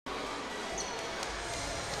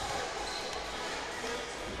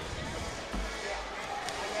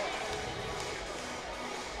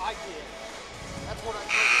I did. That's what I told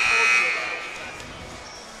you about.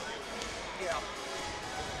 Yeah.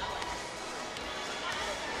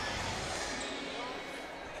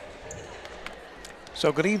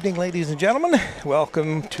 So good evening, ladies and gentlemen.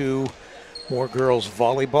 Welcome to more girls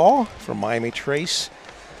volleyball from Miami Trace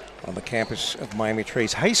on the campus of Miami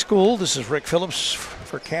Trace High School. This is Rick Phillips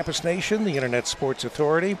for Campus Nation, the Internet Sports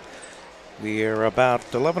Authority. We are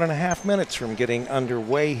about 11 and a half minutes from getting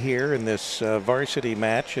underway here in this varsity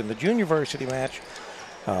match, in the junior varsity match.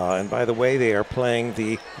 And by the way, they are playing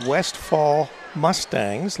the Westfall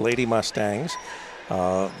Mustangs, Lady Mustangs.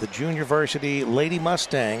 The junior varsity Lady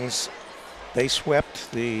Mustangs, they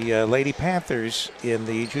swept the Lady Panthers in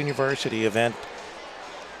the junior varsity event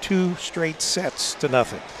 2 straight sets to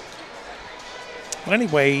nothing. But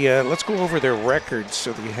anyway, let's go over their records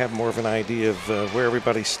so that you have more of an idea of where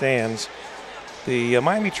everybody stands. The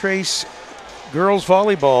Miami Trace girls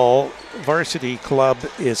volleyball varsity club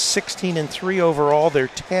is 16-3 overall. They're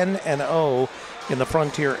 10-0 in the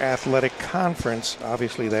Frontier Athletic Conference.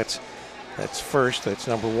 Obviously, that's first. That's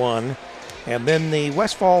number one. And then the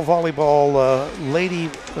Westfall volleyball Lady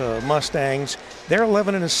Mustangs, they're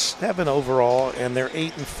 11-7 overall, and they're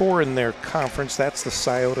 8-4 in their conference. That's the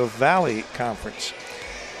Scioto Valley Conference.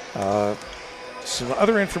 Some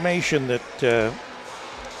other information that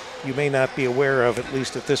you may not be aware of, at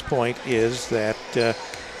least at this point, is that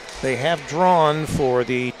they have drawn for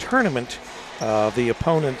the tournament the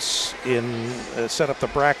opponents in set up the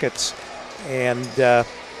brackets, and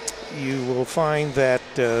you will find that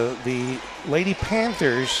the Lady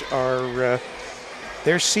Panthers are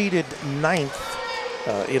they're seeded 9th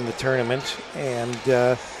in the tournament, and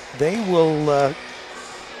they will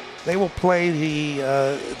play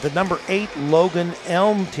the number 8 Logan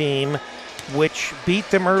Elm team, which beat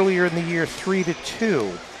them earlier in the year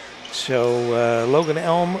 3-2. So Logan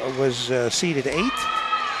Elm was seeded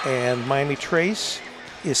 8th, and Miami Trace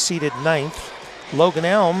is seeded 9th. Logan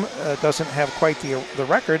Elm doesn't have quite the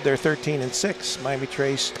record. They're 13-6. Miami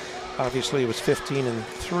Trace obviously was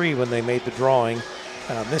 15-3 when they made the drawing.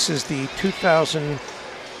 This is the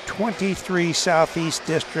 2023 Southeast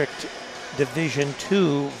District Division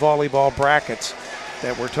II volleyball brackets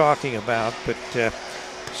that we're talking about. But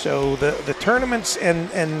so the tournaments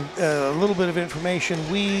and a little bit of information.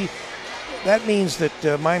 That means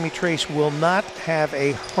that Miami Trace will not have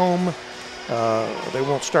a home. They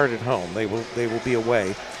won't start at home. They will be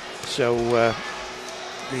away. So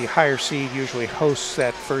the higher seed usually hosts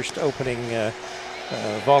that first opening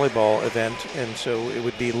volleyball event, and so it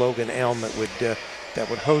would be Logan Elm that would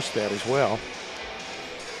host that as well.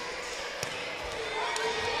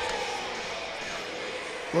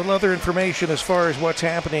 A little other information as far as what's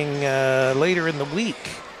happening later in the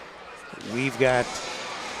week. We've got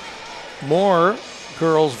more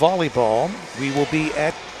girls volleyball. We will be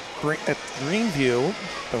at Greenview.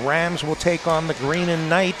 The Rams will take on the Green and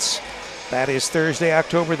Knights. That is Thursday,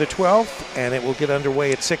 October the 12th, and it will get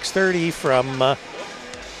underway at 6:30 from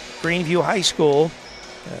Greenview High School.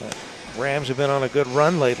 Rams have been on a good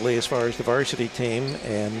run lately as far as the varsity team,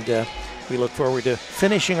 and we look forward to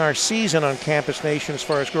finishing our season on Campus Nation as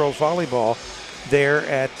far as girls volleyball there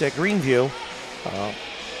at Greenview.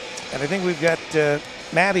 And I think we've got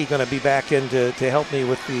Maddie going to be back in to help me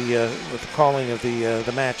with the calling of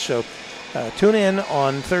the match. So tune in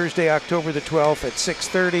on Thursday, October the 12th at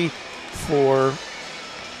 6:30 for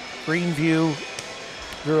Greenview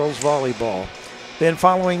girls volleyball. Then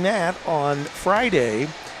following that on Friday,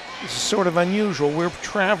 this is sort of unusual. We're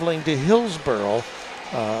traveling to Hillsborough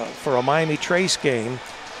for a Miami Trace game,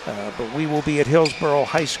 but we will be at Hillsborough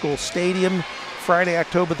High School Stadium Friday,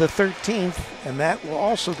 October the 13th, and that will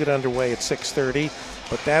also get underway at 6:30.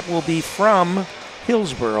 But that will be from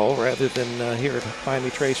Hillsborough rather than here at Miami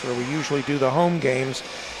Trace, where we usually do the home games.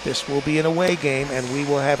 This will be an away game, and we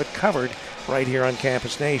will have it covered right here on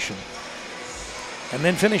Campus Nation. And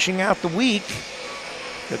then finishing out the week,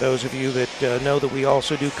 for those of you that know that we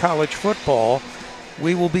also do college football,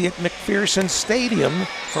 we will be at McPherson Stadium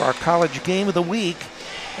for our college game of the week,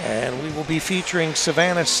 and we will be featuring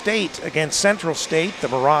Savannah State against Central State, the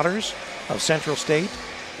Marauders of Central State.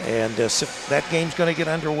 And that game's going to get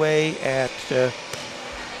underway at,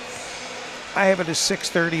 I have it as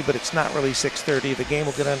 6:30, but it's not really 6:30. The game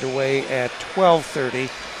will get underway at 12:30.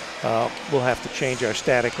 We'll have to change our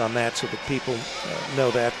static on that so that people know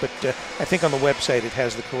that. But I think on the website it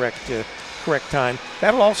has the correct time.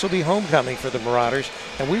 That'll also be homecoming for the Marauders.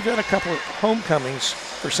 And we've done a couple of homecomings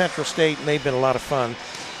for Central State, and they've been a lot of fun.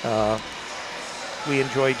 We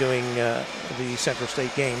enjoy doing the Central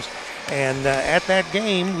State games. And at that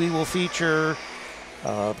game, we will feature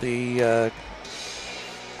the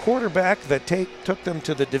quarterback that took them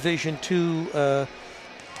to the Division II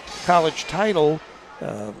college title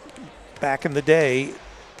back in the day.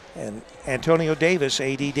 And Antonio Davis,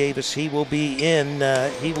 A.D. Davis, he will be in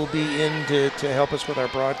to help us with our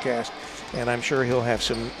broadcast. And I'm sure he'll have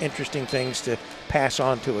some interesting things to pass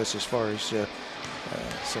on to us as far as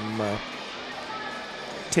some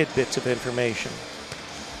tidbits of information.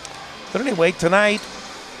 But anyway, tonight,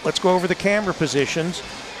 let's go over the camera positions.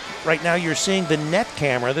 Right now you're seeing the net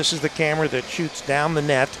camera. This is the camera that shoots down the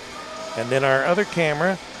net. And then our other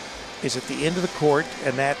camera is at the end of the court,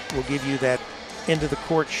 and that will give you that into the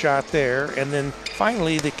court shot there. And then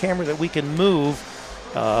finally the camera that we can move,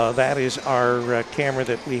 that is our camera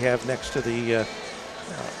that we have next to the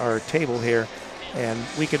our table here, and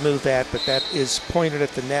we can move that, but that is pointed at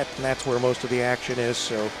the net, and that's where most of the action is.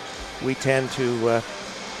 So we tend to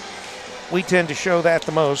show that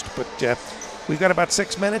the most. But we've got about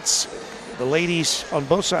 6 minutes. The ladies on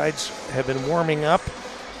both sides have been warming up,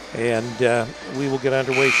 and we will get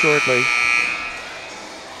underway shortly.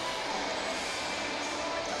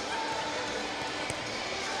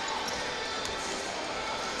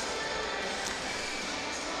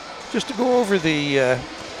 Just to go over the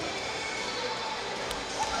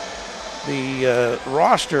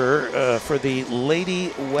roster for the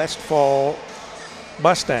Lady Westfall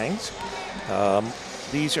Mustangs.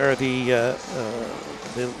 These are the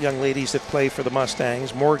young ladies that play for the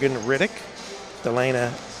Mustangs: Morgan Riddick,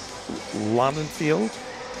 Delana Londenfield,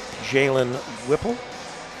 Jalen Whipple,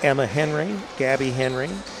 Emma Henry, Gabby Henry,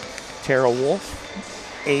 Tara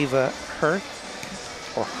Wolf, Ava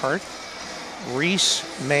Hart, Reese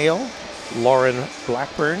Mayle, Lauren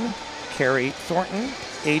Blackburn, Carrie Thornton,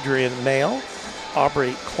 Adrian Mayle,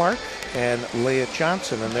 Aubrey Clark, and Leah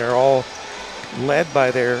Johnson, and they're all led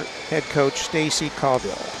by their head coach Stacy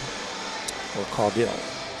Caudill.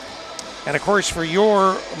 And of course, for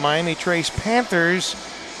your Miami Trace Panthers,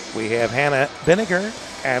 we have Hannah Binniger,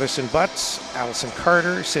 Addison Butts, Allison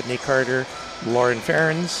Carter, Sydney Carter, Lauren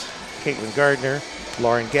Ferens, Caitlin Gardner,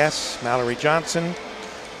 Lauren Guess, Mallory Johnson,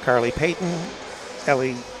 Carly Payton,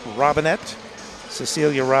 Ellie Robinette,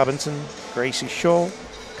 Cecilia Robinson, Gracie Scholl,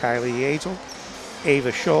 Kylie Yazel,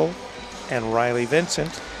 Ava Scholl, and Riley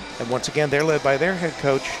Vincent. And once again, they're led by their head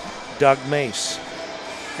coach, Doug Mace.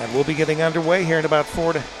 And we'll be getting underway here in about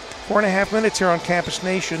 4.5 minutes here on Campus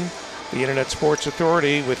Nation, the Internet Sports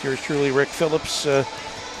Authority, with yours truly, Rick Phillips.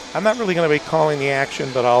 I'm not really going to be calling the action,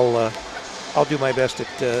 but I'll do my best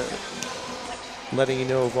at letting you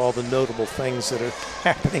know of all the notable things that are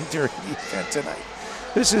happening during the event tonight.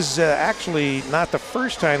 This is actually not the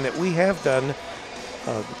first time that we have done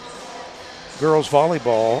girls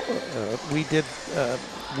volleyball. We did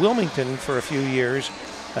Wilmington for a few years,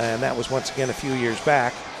 and that was once again a few years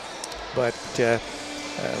back. But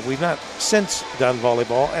we've not since done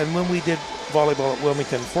volleyball. And when we did volleyball at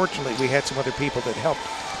Wilmington, fortunately, we had some other people that helped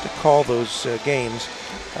to call those games.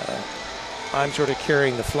 I'm sort of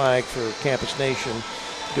carrying the flag for Campus Nation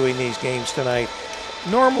doing these games tonight.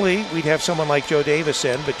 Normally, we'd have someone like Joe Davis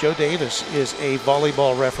in, but Joe Davis is a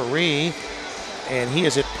volleyball referee, and he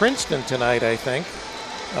is at Princeton tonight, I think.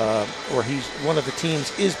 Or one of the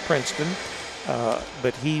teams is Princeton,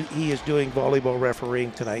 but he is doing volleyball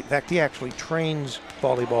refereeing tonight. In fact, he actually trains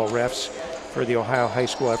volleyball refs for the Ohio High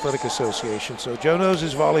School Athletic Association. So Joe knows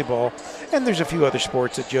his volleyball, and there's a few other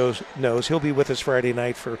sports that Joe knows. He'll be with us Friday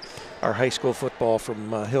night for our high school football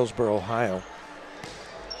from Hillsboro, Ohio.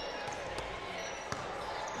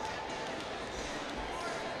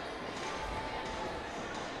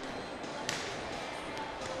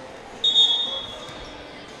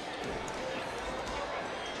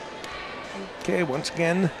 Okay, once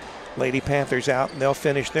again, Lady Panthers out, and they'll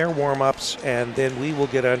finish their warm-ups, and then we will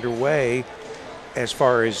get underway as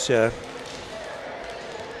far as the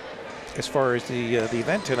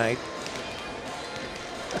event tonight.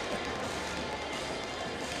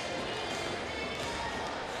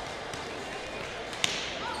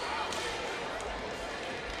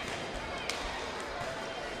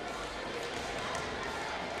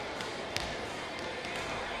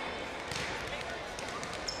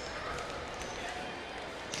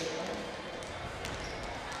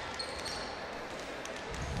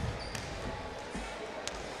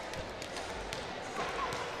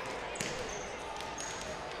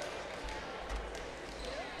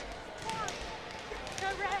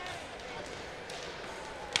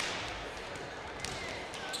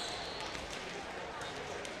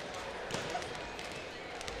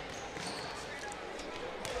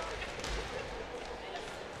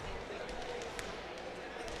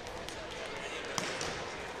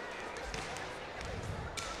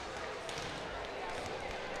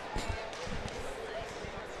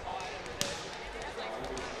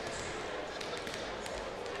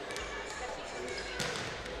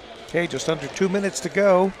 Okay, just under 2 minutes to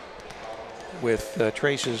go with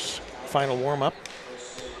Trace's final warm-up.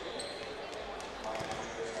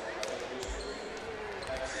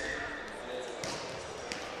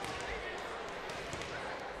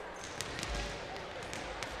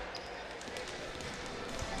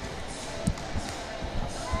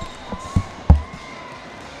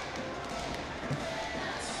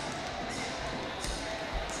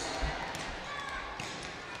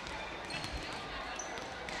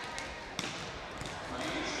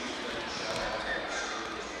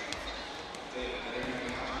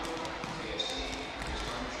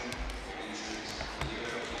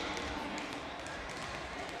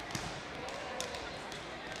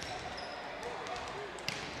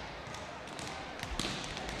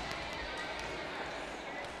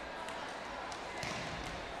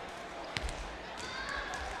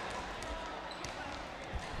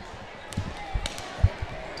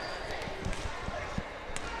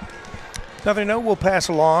 Another note we'll pass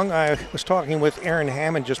along. I was talking with Aaron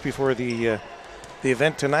Hammond just before the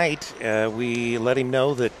event tonight. We let him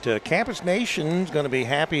know that Campus Nation is going to be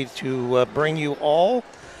happy to bring you all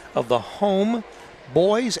of the home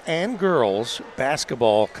boys and girls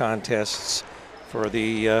basketball contests for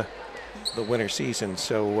the winter season.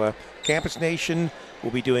 So Campus Nation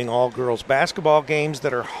will be doing all girls basketball games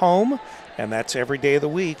that are home, and that's every day of the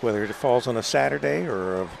week, whether it falls on a Saturday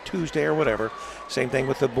or a Tuesday or whatever. Same thing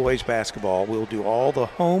with the boys basketball. We'll do all the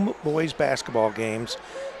home boys basketball games.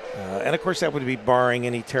 And, of course, that would be barring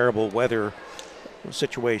any terrible weather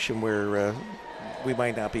situation where we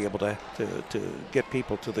might not be able to get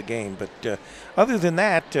people to the game. But other than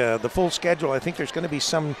that, the full schedule, I think there's going to be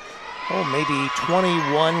maybe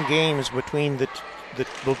 21 games between the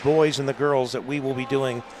boys and the girls that we will be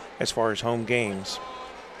doing as far as home games.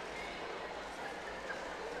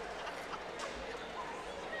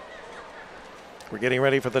 We're getting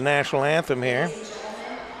ready for the national anthem here.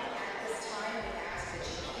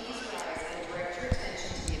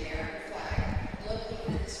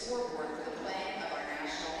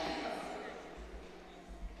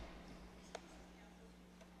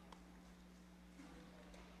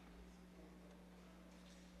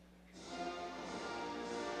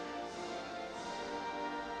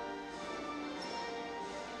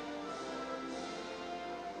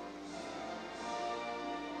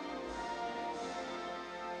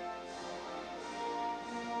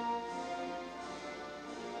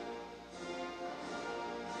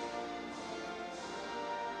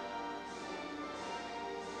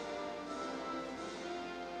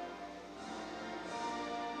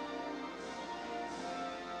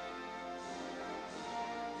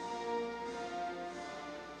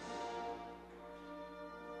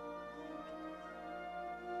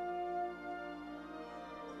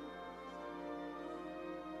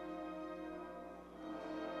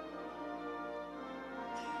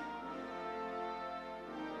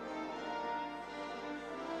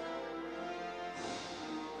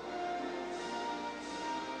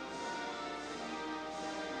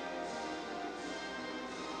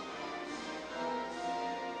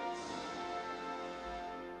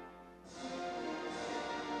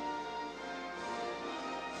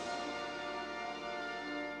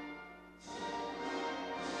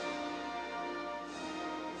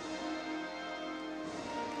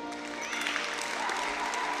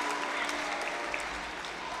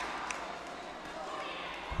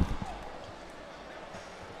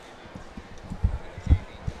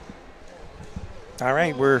 All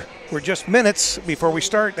right, we're just minutes before we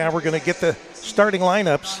start. Now we're going to get the starting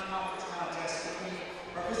lineups.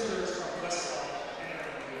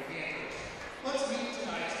 Let's meet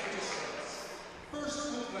tonight's participants. First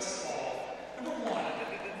with Westfall, number 1,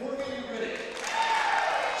 Morgan Riddick.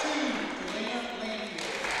 2, Delanna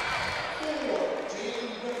Langfield. 4,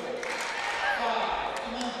 Jalen Whipple. 5,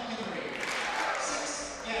 Emma Henry.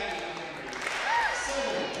 6, Gabby Henry.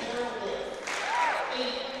 7, Tara Wolf. 8,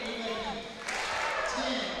 Ava Heath.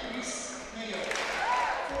 10, Reese Mayo.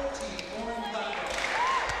 14, Lauren Blackwell.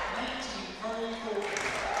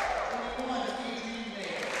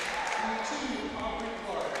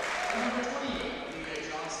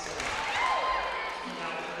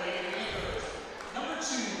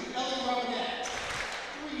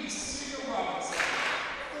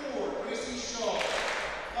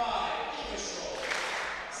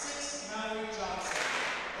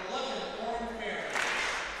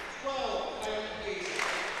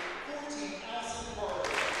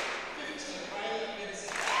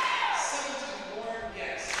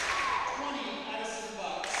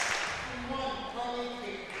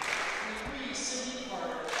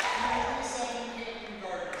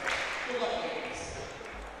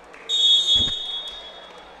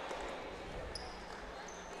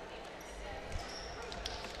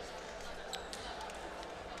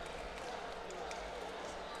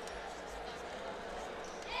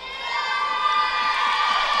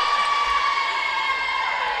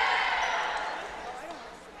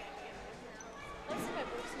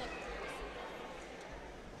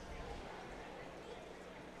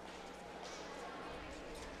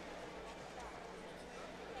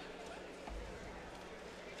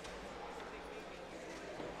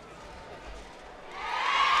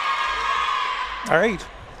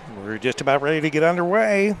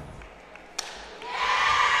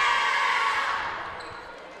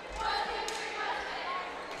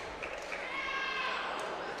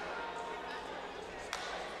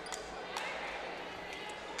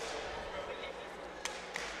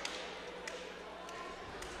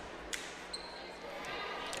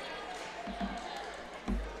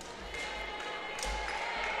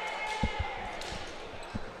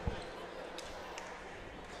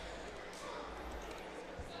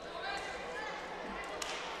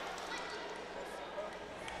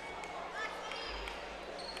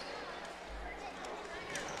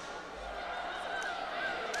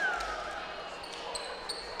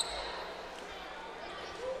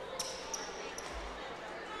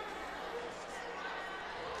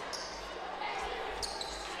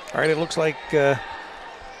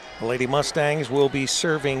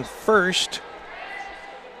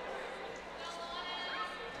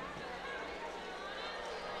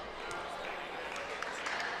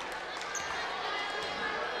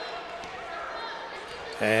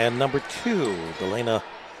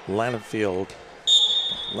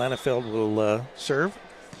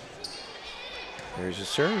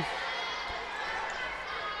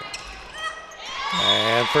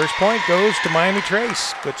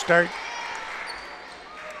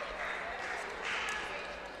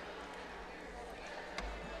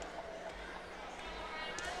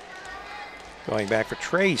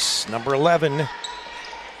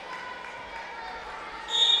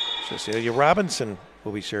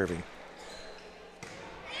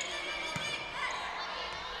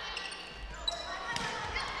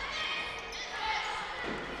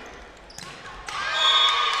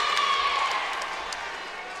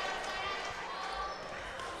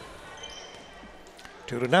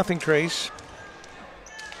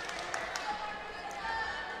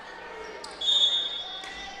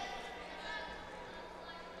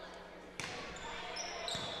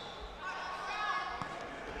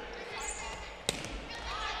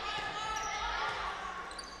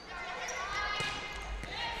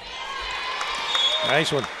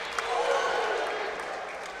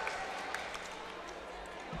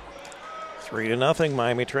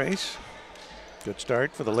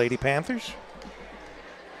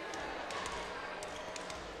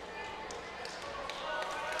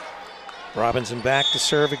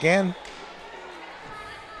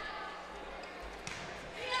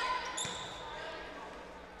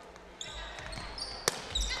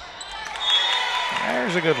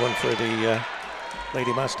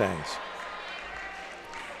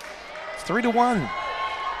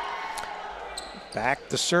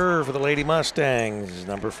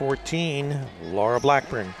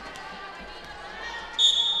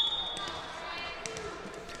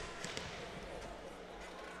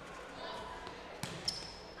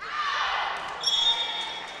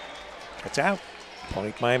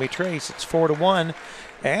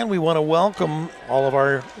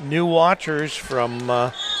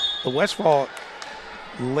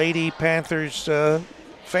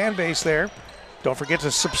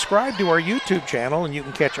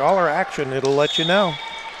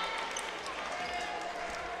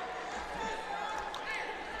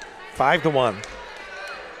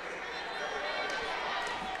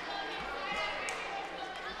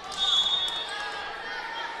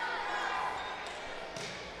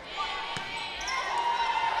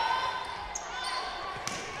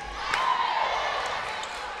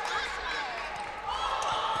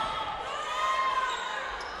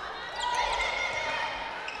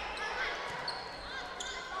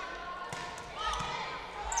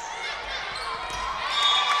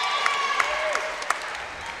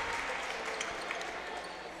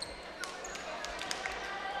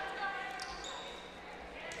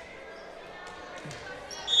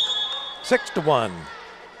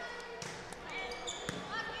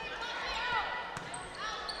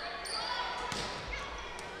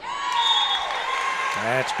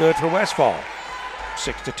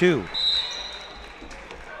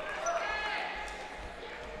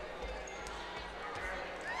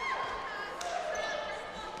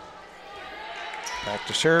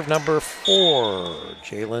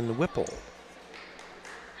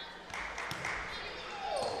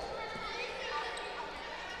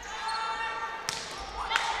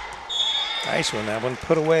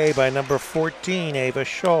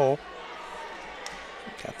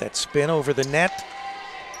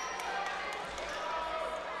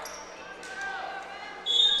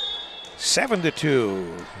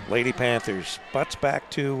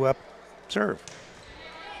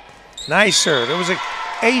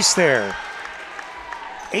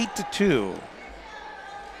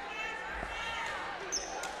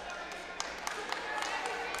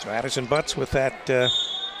 So Addison Butts with that that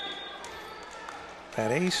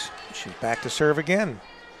ace. She's back to serve again.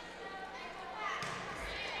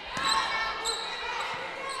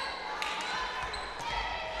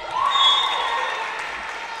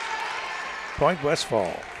 Point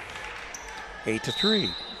Westfall. 8-3.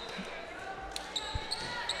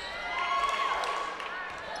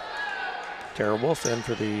 Tara Wolf in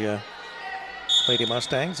for the Lady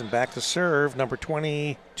Mustangs, and back to serve number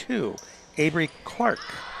 22, Aubrey Clark.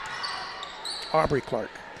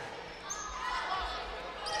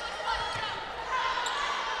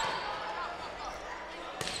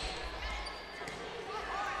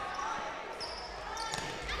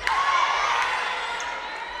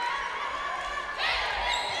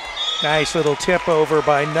 Nice little tip over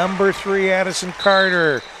by number 3, Addison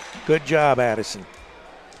Carter. Good job, Addison.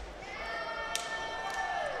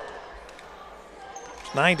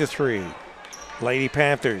 9-3. Lady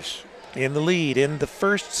Panthers in the lead in the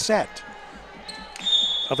first set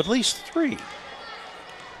of at least 3.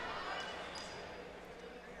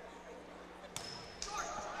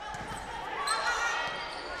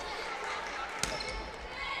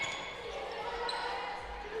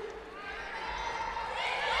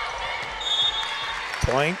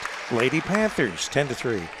 Point Lady Panthers,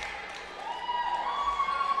 10-3.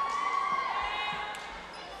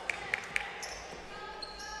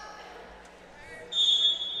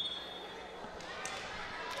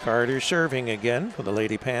 Carter serving again for the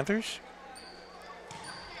Lady Panthers.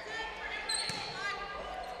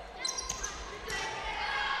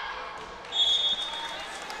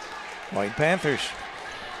 White Panthers.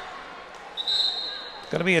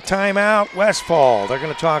 Going to be a timeout, Westfall. They're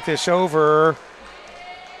going to talk this over.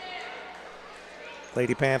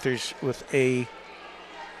 Lady Panthers with a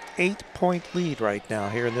 8-point lead right now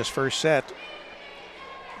here in this first set.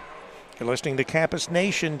 You're listening to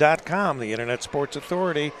CampusNation.com, the Internet Sports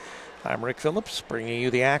Authority. I'm Rick Phillips, bringing you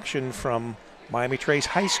the action from Miami Trace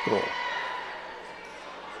High School.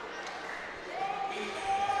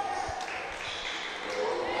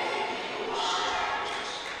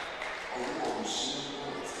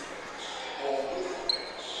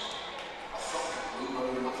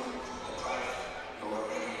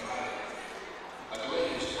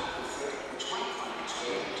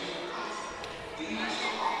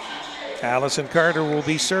 Allison Carter will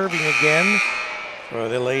be serving again for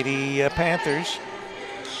the Lady Panthers.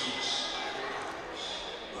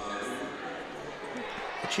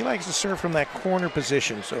 But she likes to serve from that corner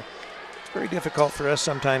position, so it's very difficult for us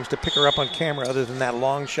sometimes to pick her up on camera other than that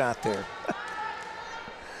long shot there.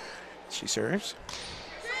 She serves.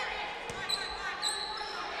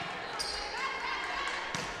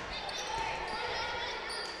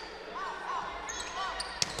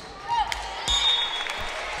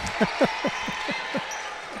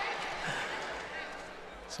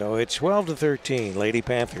 So it's 12-13, Lady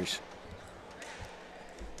Panthers.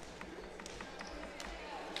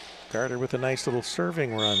 Carter with a nice little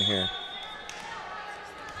serving run here.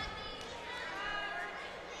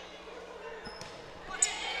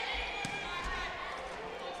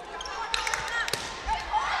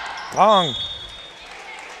 Long.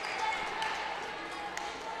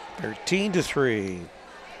 13-3.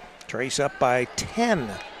 Trace up by 10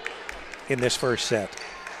 in this first set.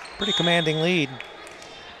 Pretty commanding lead.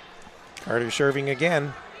 Carter serving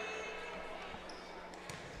again.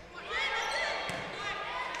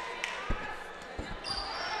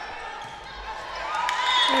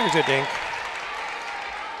 There's a dink.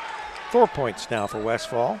 4 points now for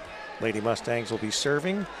Westfall. Lady Mustangs will be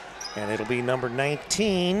serving, and it'll be number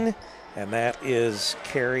 19, and that is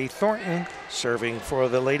Carrie Thornton serving for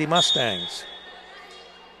the Lady Mustangs.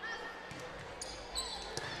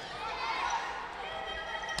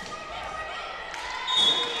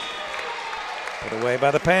 Put away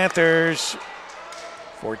by the Panthers,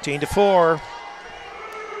 14-4.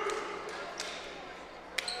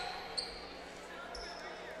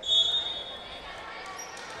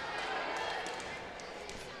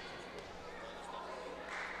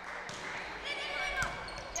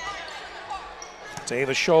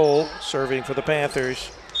 Ava Scholl serving for the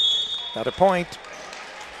Panthers. Another point,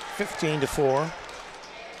 15-4.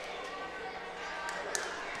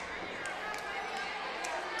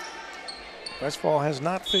 Westfall has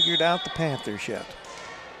not figured out the Panthers yet.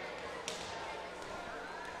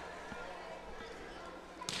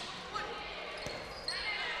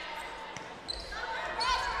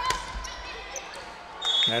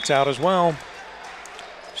 That's out as well.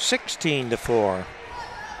 16-4.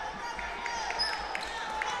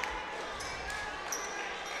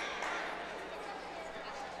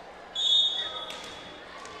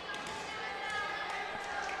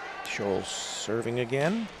 Scholl serving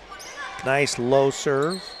again. Nice low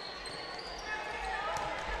serve.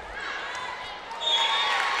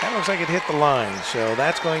 That looks like it hit the line, so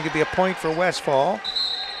that's going to be a point for Westfall,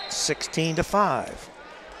 16-5.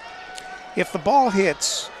 If the ball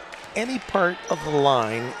hits any part of the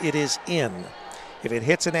line, it is in. If it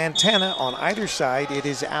hits an antenna on either side, it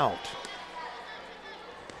is out.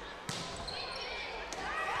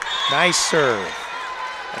 Nice serve.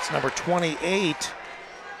 That's number 28,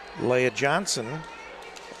 Leah Johnson,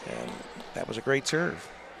 and that was a great serve.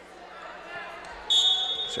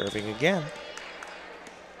 Serving again.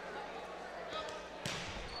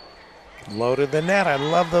 Low to the net. I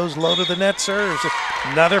love those low to the net serves.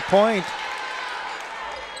 Another point.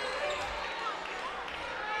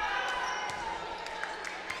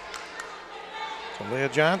 So Leah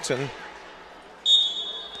Johnson.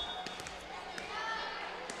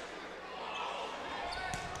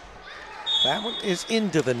 That one is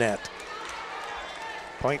into the net.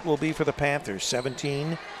 Point will be for the Panthers,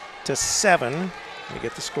 17-7. Let me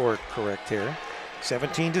get the score correct here.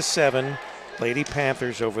 17-7. Lady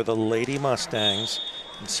Panthers over the Lady Mustangs.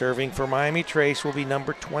 And serving for Miami Trace will be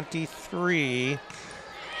number 23.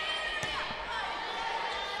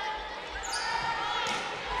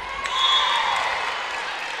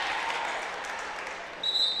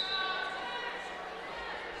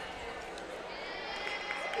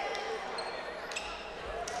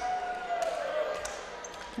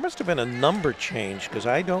 There must have been a number change because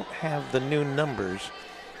I don't have the new numbers.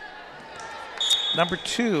 Number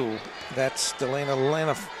 2, that's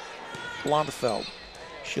Delana Lontefeld.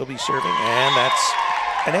 She'll be serving, and that's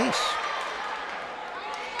an ace.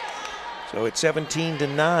 So it's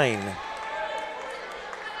 17-9.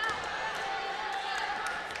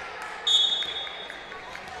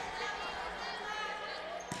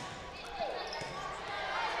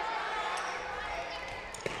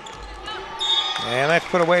 And that's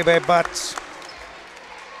put away by Butts.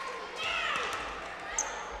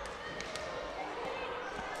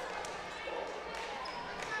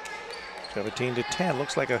 (17-10).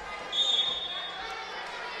 Looks like a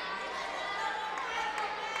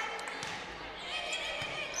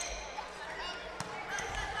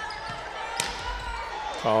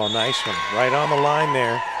nice one. Right on the line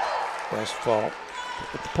there. Westfall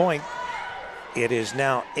at the point. It is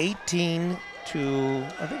now 18 to,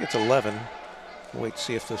 I think it's 11. Wait to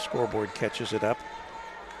see if the scoreboard catches it up.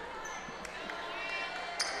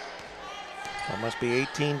 That must be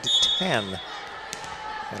 18-10.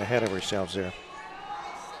 Got ahead of ourselves there.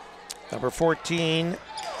 Number 14,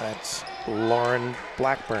 that's Lauren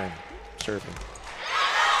Blackburn serving.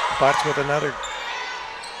 Butts with another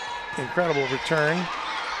incredible return.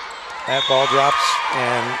 That ball drops,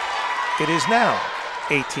 and it is now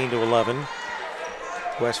 18-11.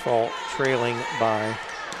 Westfall trailing by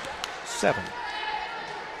 7.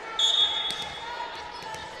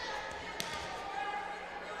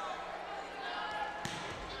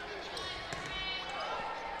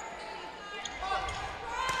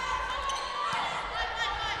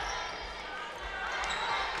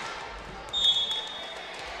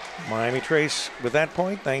 Miami Trace with that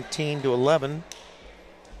point, 19-11.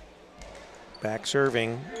 Back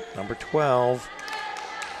serving, number 12,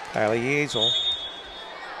 Kylie Yazel.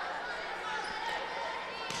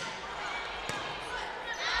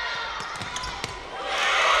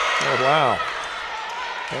 Oh, wow.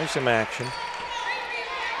 There's some action.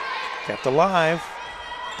 Kept alive.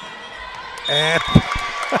 And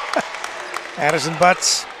Addison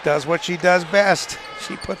Butts does what she does best.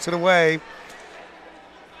 She puts it away.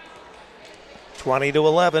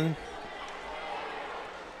 20-11.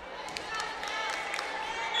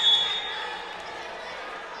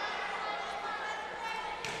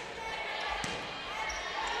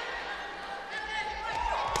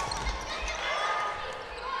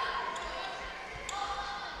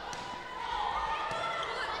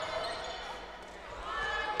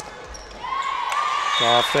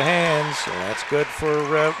 Off the hands, so that's good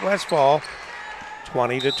for Westfall.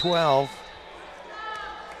 20-12.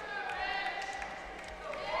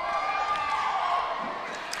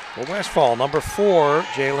 Well, Westfall, number 4,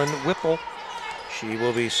 Jalen Whipple. She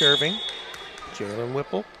will be serving. Jalen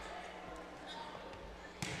Whipple.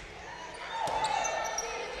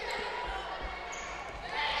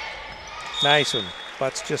 Nice one.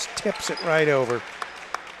 Butts just tips it right over.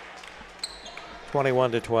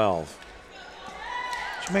 21-12.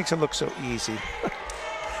 She makes it look so easy.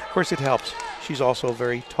 Of course, it helps. She's also a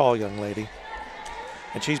very tall young lady.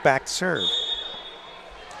 And she's back to serve.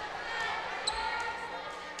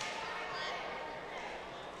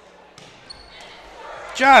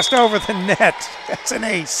 Just over the net. That's an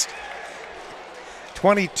ace.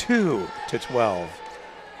 22-12.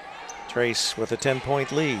 Trace with a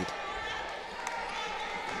 10-point lead,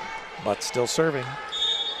 but still serving.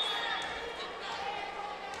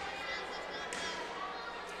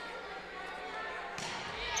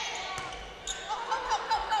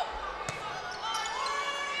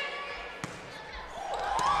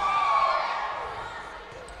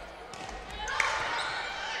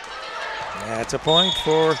 That's a point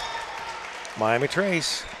for Miami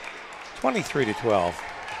Trace, 23-12.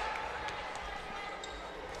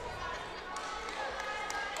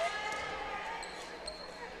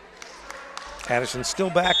 Addison still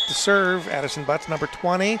back to serve. Addison Butts, number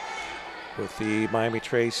 20, with the Miami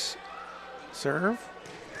Trace serve.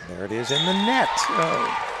 There it is in the net.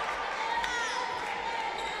 Oh.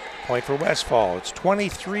 Point for Westfall. It's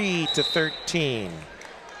 23-13.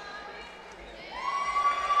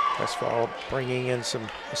 Westfall bringing in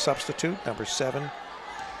a substitute, number 7,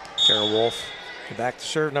 Tara Wolf. And back to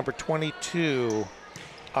serve, number 22,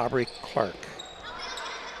 Aubrey Clark.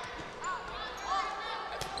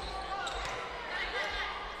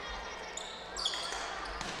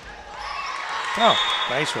 Oh,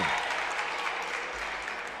 nice one.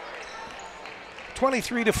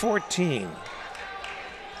 23-14.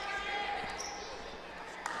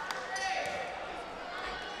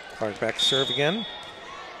 Clark back to serve again.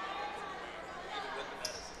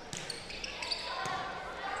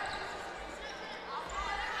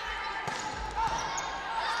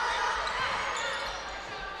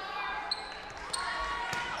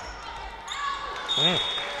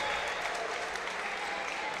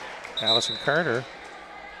 Allison Carter.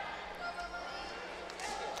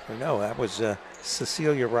 Or no, that was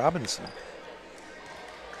Cecilia Robinson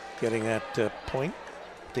getting that point,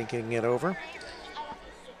 thinking it over.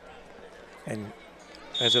 And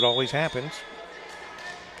as it always happens,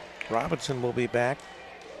 Robinson will be back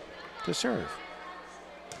to serve.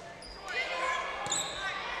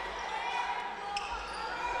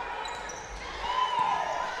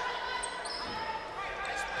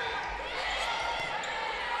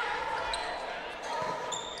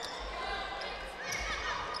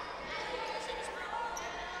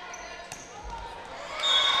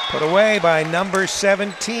 Put away by number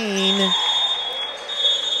 17,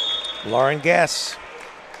 Lauren Guess.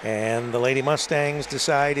 And the Lady Mustangs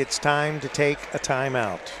decide it's time to take a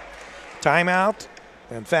timeout. Timeout.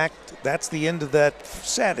 In fact, that's the end of that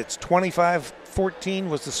set. It's 25-14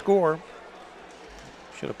 was the score.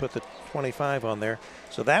 Should have put the 25 on there.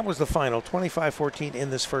 So that was the final, 25-14 in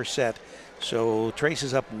this first set. So Trace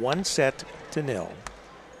is up 1-0.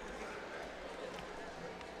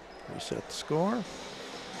 Reset the score.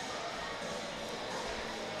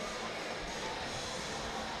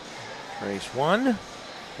 Trace 1,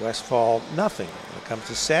 Westfall nothing. When it comes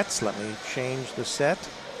to sets, let me change the set.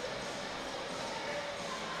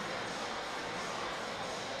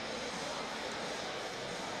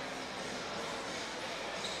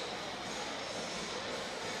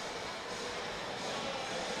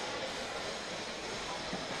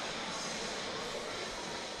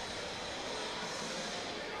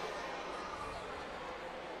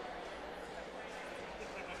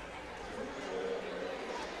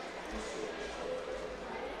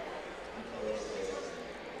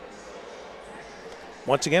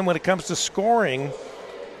 Once again, when it comes to scoring,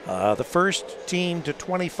 the first team to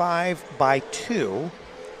 25 by 2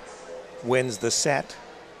 wins the set.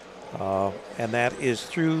 And that is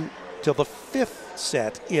through till the 5th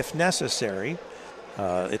set, if necessary.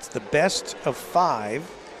 It's the best of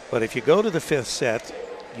 5, but if you go to the 5th set,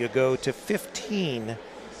 you go to 15.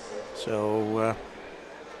 So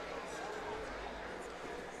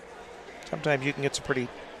sometimes you can get some pretty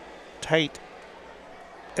tight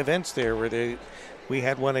events there where we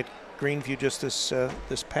had one at Greenview just this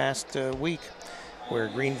past week, where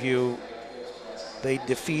Greenview, they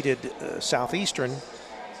defeated Southeastern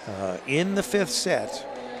in the 5th set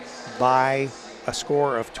by a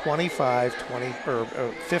score of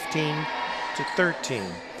 15-13.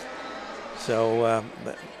 So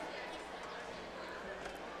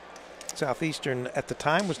Southeastern at the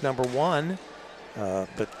time was number 1,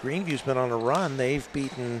 but Greenview's been on a run. They've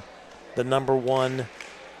beaten the number 1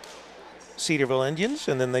 Cedarville Indians,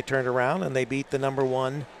 and then they turned around and they beat the number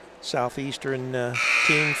 1 Southeastern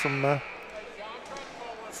team from, and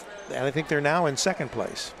I think they're now in 2nd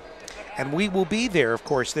place. And we will be there, of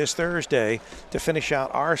course, this Thursday to finish out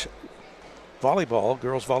our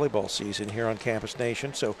girls volleyball season here on Campus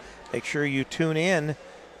Nation. So make sure you tune in.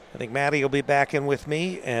 I think Maddie will be back in with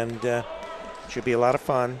me, and it should be a lot of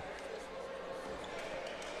fun.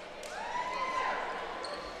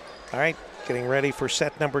 All right. Getting ready for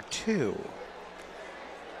set number 2.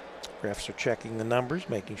 Refs are checking the numbers,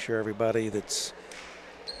 making sure everybody that's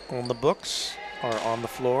on the books are on the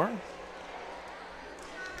floor.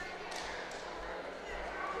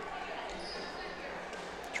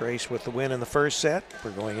 Trace with the win in the first set.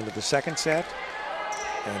 We're going into the second set.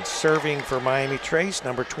 And serving for Miami Trace,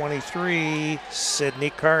 number 23, Sydney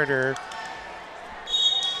Carter.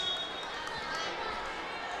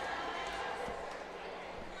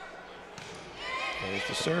 There's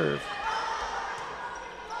the serve.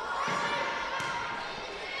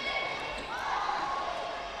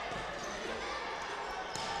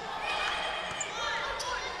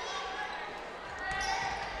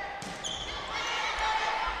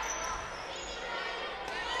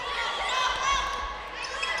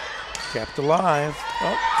 Kept alive.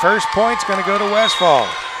 Oh, first point's going to go to Westfall.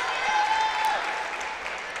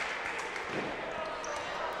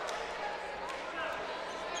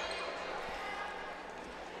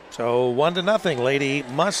 So 1-0, Lady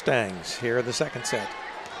Mustangs here in the second set.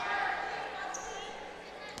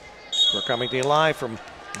 We're coming to you live from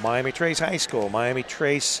Miami Trace High School, Miami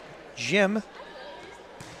Trace Gym.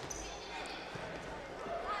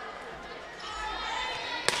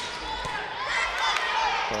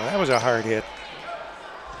 Well, that was a hard hit.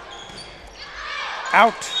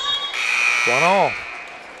 Out. 1-all.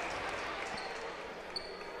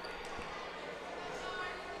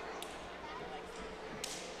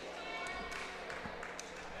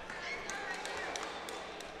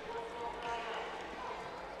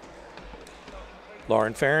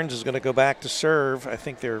 Lauren Ferens is going to go back to serve. I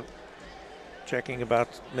think they're checking about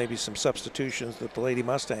maybe some substitutions that the Lady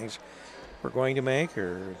Mustangs were going to make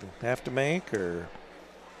or have to make, or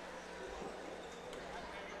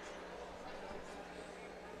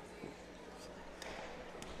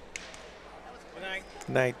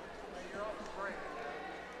night.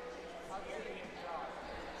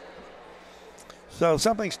 So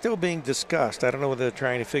something's still being discussed. I don't know whether they're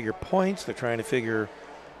trying to figure points, they're trying to figure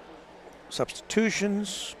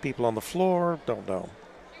substitutions, people on the floor, don't know.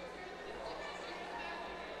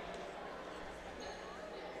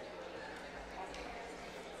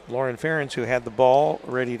 Lauren Ferens, who had the ball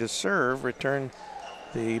ready to serve, returned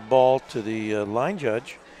the ball to the line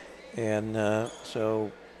judge. And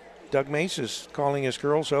so Doug Mace is calling his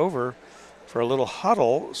girls over for a little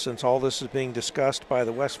huddle since all this is being discussed by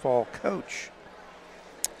the Westfall coach,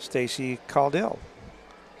 Stacy Caudill.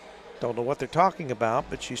 Don't know what they're talking about,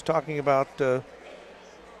 but she's talking about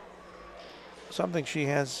something she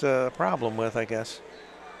has a problem with, I guess.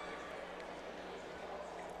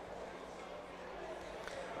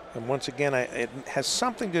 And once again, it has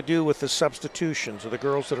something to do with the substitutions of the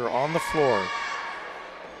girls that are on the floor.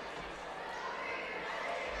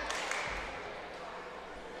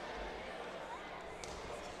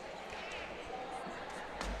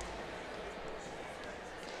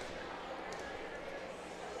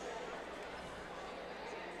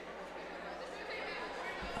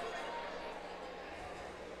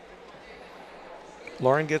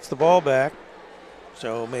 Lauren gets the ball back,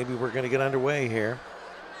 so maybe we're going to get underway here.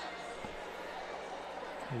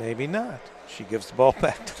 Maybe not. She gives the ball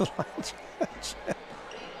back to the line judge.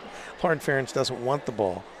 Lauren Ferens doesn't want the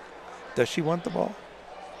ball. Does she want the ball?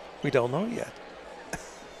 We don't know yet.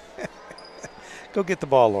 Go get the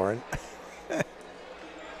ball, Lauren.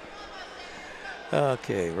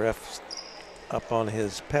 Okay, ref's up on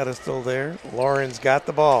his pedestal there. Lauren's got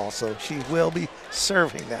the ball, so she will be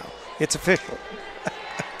serving now. It's official.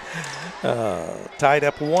 Tied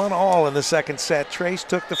up 1-all in the second set. Trace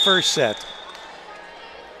took the first set.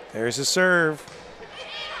 There's a serve.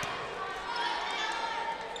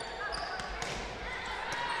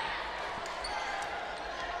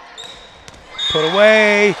 Put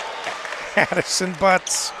away. Addison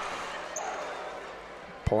Butts.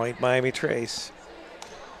 Point Miami Trace.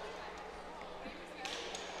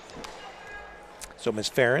 So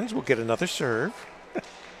Ms. Ferens will get another serve.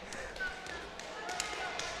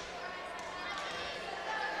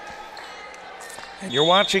 And you're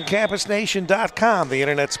watching CampusNation.com, the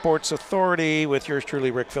Internet Sports Authority, with yours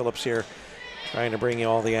truly, Rick Phillips here, trying to bring you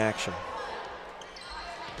all the action.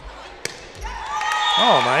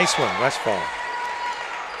 Oh, nice one, Westfall.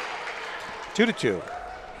 2-2.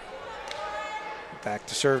 Back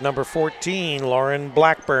to serve number 14, Lauren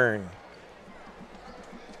Blackburn.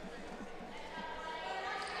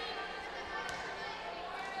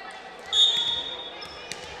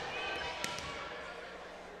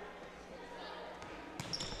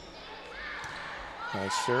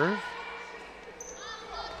 Nice serve.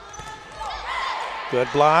 Good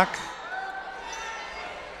block.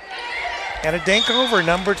 And a dink over,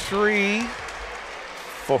 number 3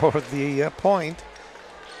 for the point.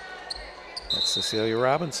 That's Cecilia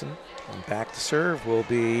Robinson. And back to serve will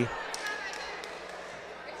be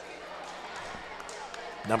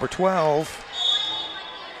number 12,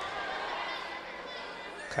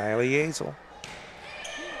 Kylie Azel.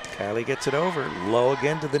 Kylie gets it over, low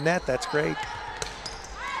again to the net. That's great.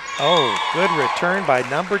 Oh, good return by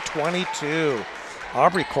number 22.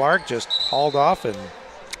 Aubrey Clark just hauled off and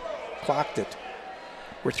clocked it.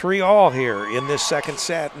 We're 3-all here in this second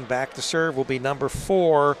set, and back to serve will be number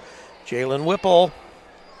 4, Jalen Whipple.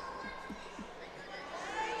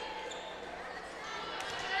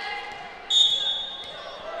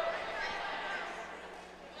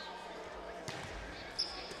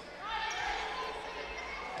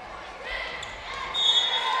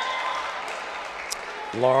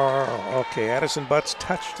 Okay, Addison Butts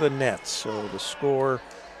touched the net, so the score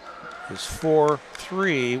is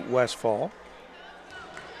 4-3 Westfall.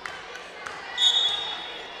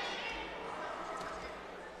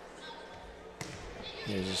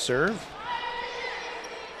 Here's a serve.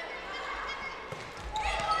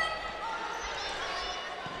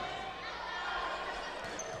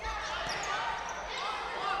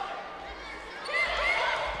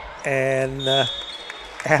 And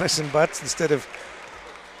Addison Butts, instead of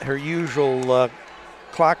her usual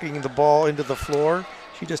clocking the ball into the floor,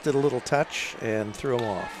 she just did a little touch and threw him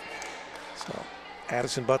off. So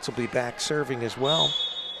Addison Butts will be back serving as well.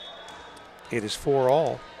 It is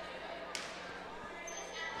 4-all.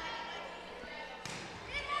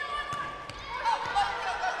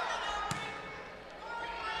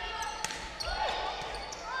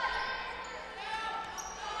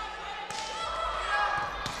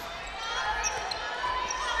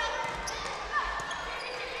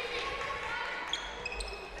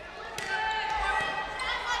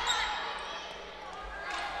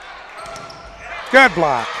 Good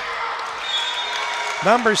block.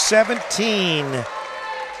 Number 17.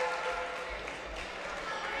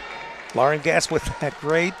 Lauren Guess with that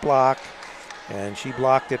great block, and she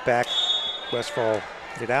blocked it back. Westfall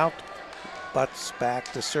hit it out. Butts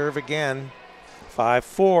back to serve again.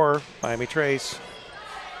 5-4, Miami Trace.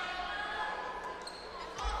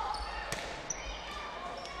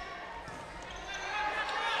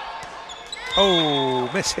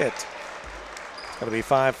 Oh, miss hit. It's going to be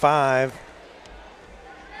 5-5.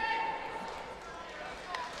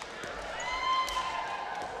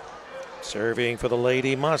 Serving for the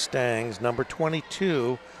Lady Mustangs, number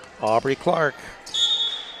 22, Aubrey Clark.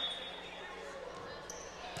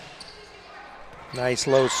 Nice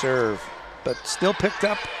low serve, but still picked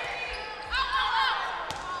up.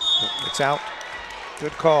 It's out.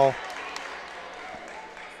 Good call.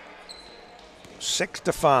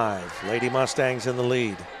 6-5, Lady Mustangs in the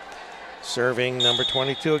lead. Serving number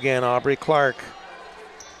 22 again, Aubrey Clark.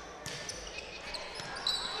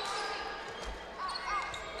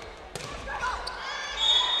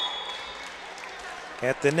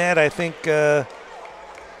 At the net, I think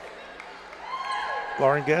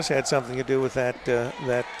Lauren Guess had something to do with that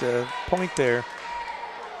point there.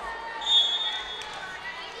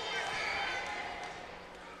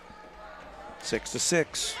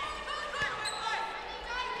 6-6.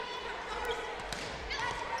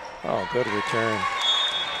 Oh, good return.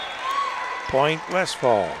 Point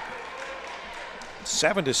Westfall.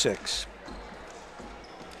 7-6.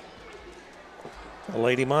 The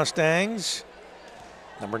Lady Mustangs.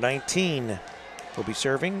 Number 19 will be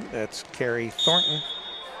serving. That's Carrie Thornton.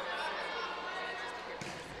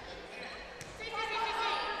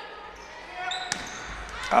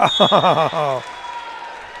 Oh.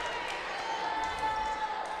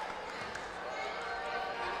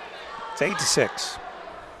 It's 8-6.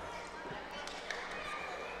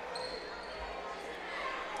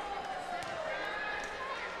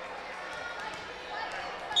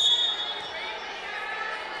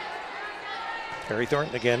 Carrie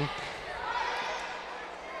Thornton again.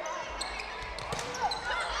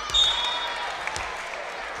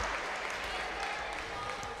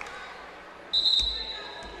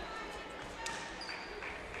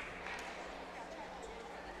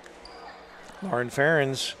 Lauren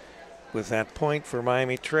Ferens with that point for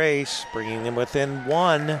Miami Trace, bringing them within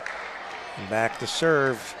 1. And back to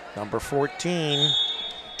serve, number 14.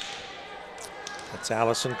 That's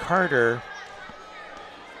Allison Carter.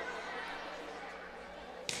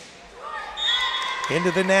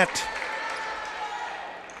 Into the net.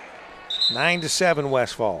 9-7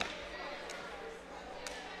 Westfall.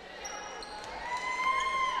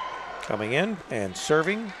 Coming in and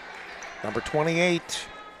serving, number 28,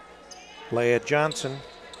 Leah Johnson.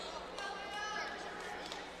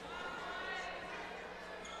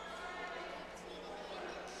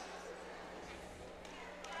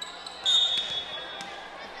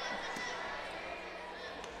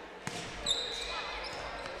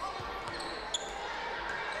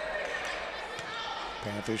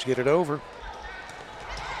 Panthers get it over.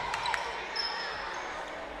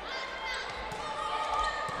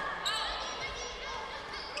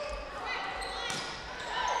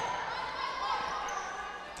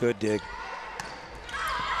 Good dig.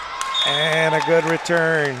 And a good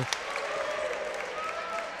return.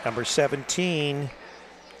 Number 17,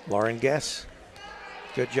 Lauren Guess.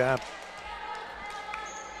 Good job.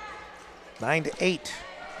 9-8.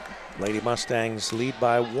 Lady Mustangs lead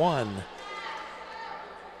by 1.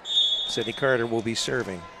 Sydney Carter will be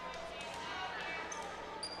serving.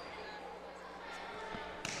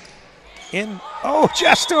 In, oh,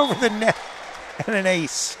 just over the net, and an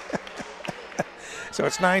ace. So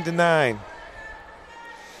it's 9-9.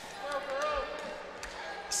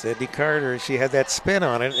 Sydney Carter, she had that spin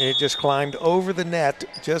on it, and it just climbed over the net,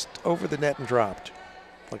 just over the net and dropped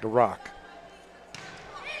like a rock.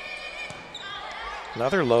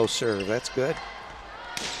 Another low serve, that's good.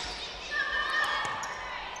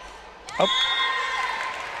 Up.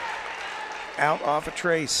 Out off a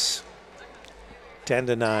trace.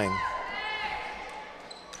 10-9.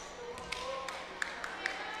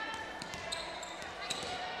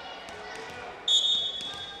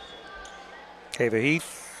 Ava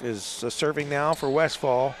Heath is serving now for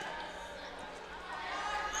Westfall.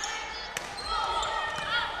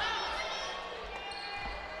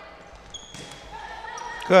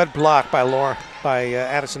 Good block by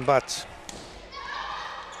Addison Butts.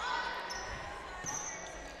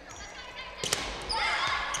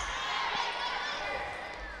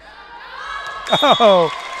 Oh,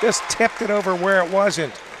 just tipped it over where it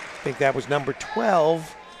wasn't. I think that was number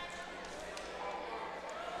 12.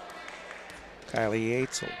 Kylie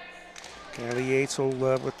Yates.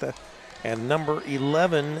 With the, and number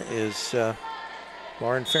 11 is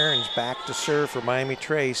Lauren Ferrens back to serve for Miami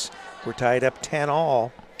Trace. We're tied up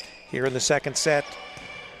 10-all here in the second set.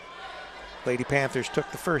 Lady Panthers took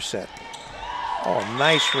the first set. Oh,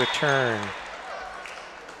 nice return.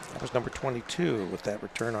 That was number 22 with that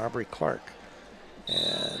return, Aubrey Clark.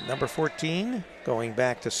 And number 14 going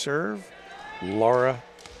back to serve, Laura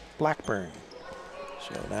Blackburn.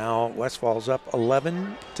 So now Westfall's up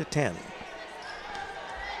 11-10.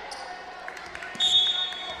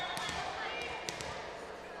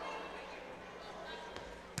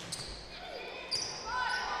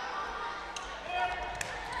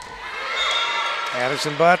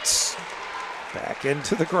 Addison Butts back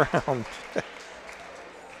into the ground.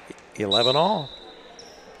 11-all.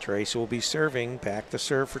 Trace will be serving. Back to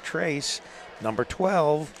serve for Trace. Number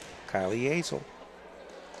 12, Kylie Yazel.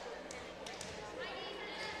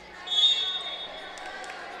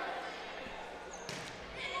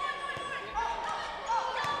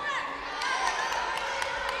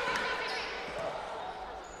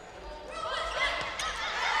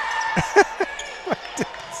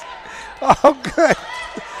 Oh, good.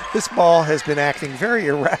 This ball has been acting very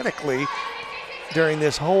erratically during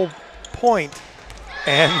this whole point.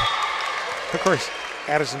 And, of course,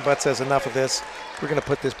 Addison Butts says enough of this. We're going to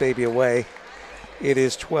put this baby away. It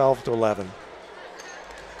is 12-11.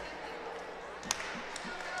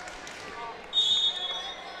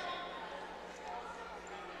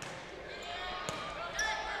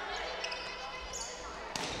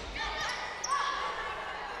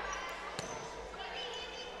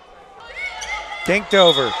 Dinked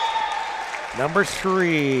over. Number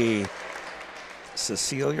 3,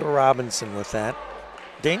 Cecilia Robinson with that.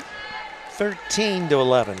 Dink.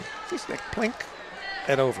 13-11. Just like plink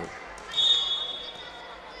and over.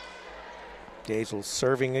 Gazel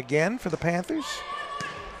serving again for the Panthers.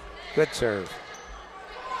 Good serve.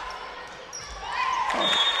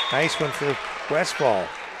 Oh, nice one for Westfall.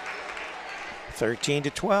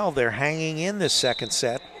 13-12. They're hanging in this second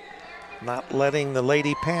set. Not letting the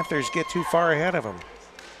Lady Panthers get too far ahead of them.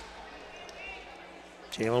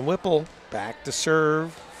 Jalen Whipple back to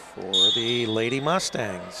serve for the Lady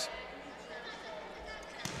Mustangs.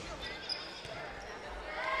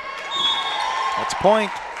 That's a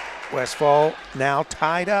point. Westfall now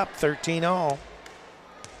tied up 13-all.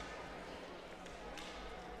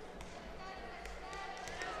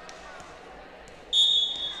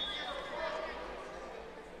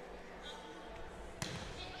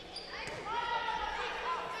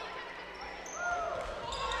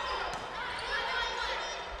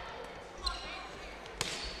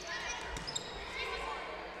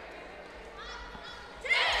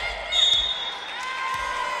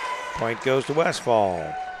 Point goes to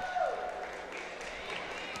Westfall.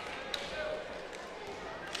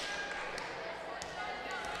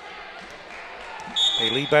 They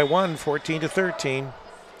lead by 1, 14-13,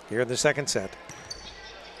 here in the second set.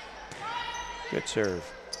 Good serve.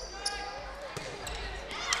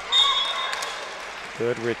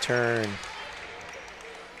 Good return.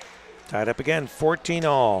 Tied up again, 14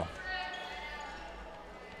 all.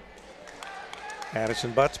 Addison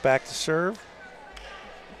Butts back to serve.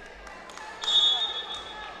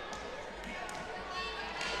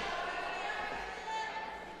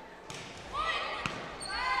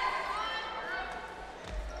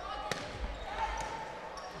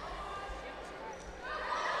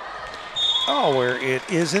 Oh, where it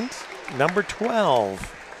isn't. Number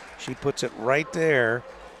 12. She puts it right there.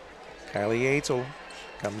 Kylie Yates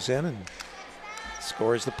comes in and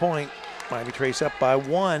scores the point. Miami Trace up by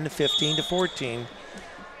 1, 15-14.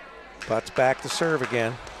 Butts back to serve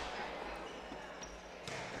again.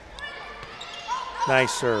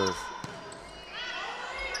 Nice serve.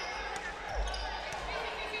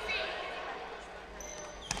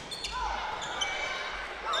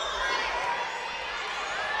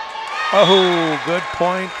 Oh, good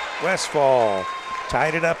point, Westfall.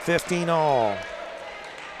 Tied it up 15 all.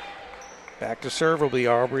 Back to serve will be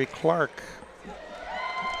Aubrey Clark.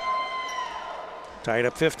 Tied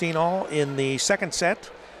up 15 all in the second set.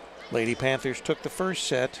 Lady Panthers took the first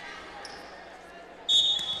set.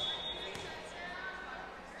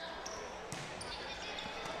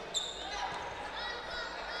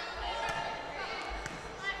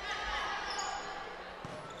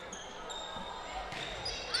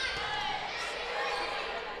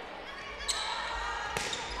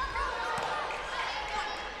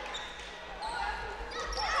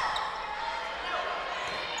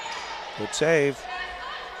 Good save.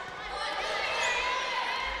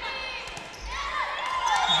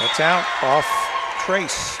 That's out off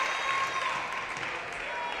Trace.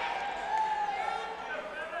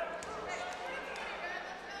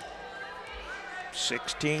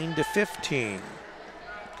 (16-15).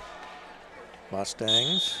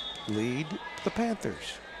 Mustangs lead the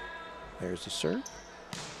Panthers. There's the serve.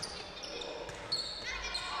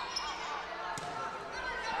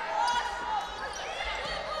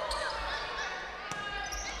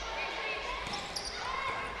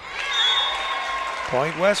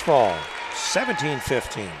 Point Westfall,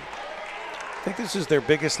 17-15. I think this is their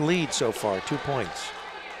biggest lead so far, 2 points.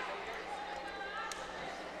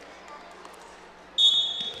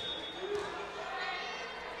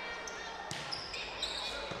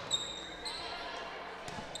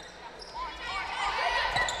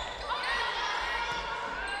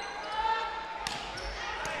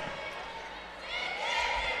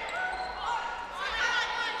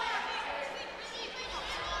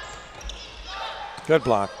 Good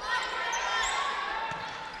block.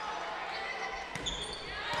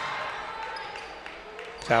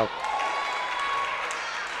 It's out.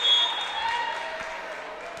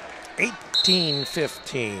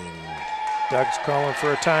 18-15. Doug's calling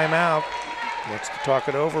for a timeout. Wants to talk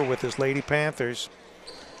it over with his Lady Panthers.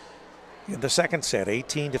 In the second set,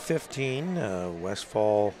 18-15.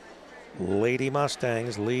 Westfall Lady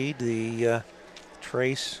Mustangs lead the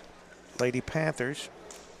Trace Lady Panthers.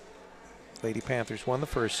 Lady Panthers won the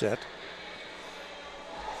first set.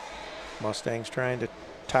 Mustangs trying to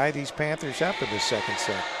tie these Panthers up in the second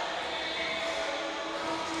set.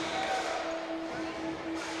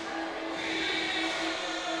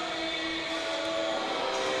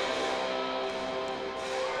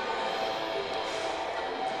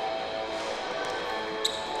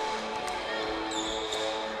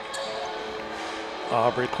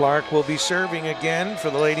 Aubrey Clark will be serving again for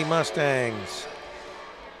the Lady Mustangs.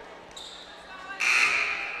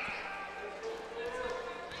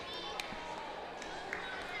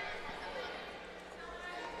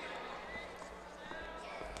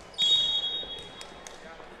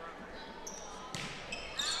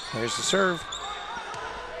 There's the serve.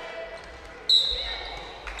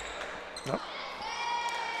 Nope.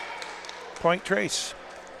 Point Trace.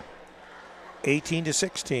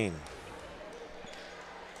 18-16.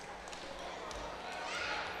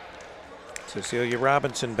 Cecilia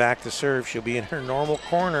Robinson back to serve. She'll be in her normal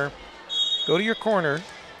corner. Go to your corner.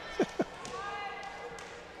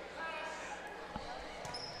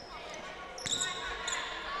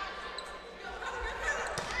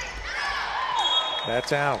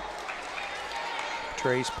 That's out.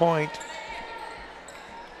 Trace point.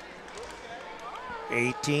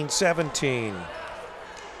 18-17.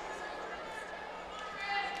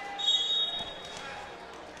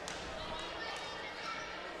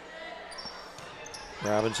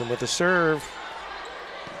 Robinson with the serve.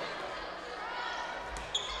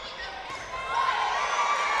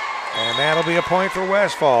 And that'll be a point for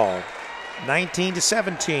Westfall.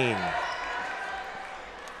 19-17.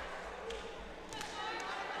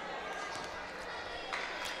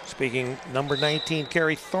 Speaking, number 19,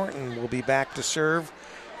 Carrie Thornton will be back to serve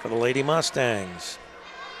for the Lady Mustangs.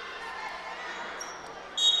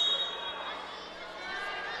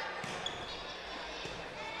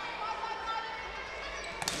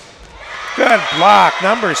 Good block,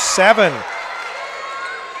 number 7.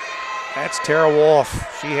 That's Tara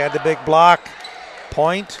Wolf. She had the big block.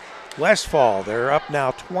 Point, Westfall. They're up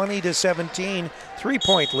now 20-17.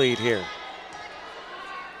 3-point lead here.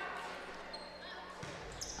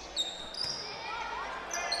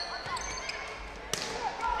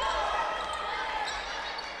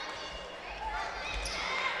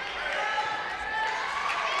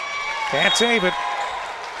 Can't save it.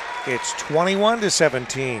 It's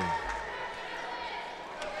 21-17.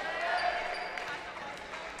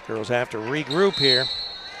 Girls have to regroup here.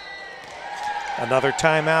 Another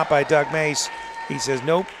timeout by Doug Mace. He says,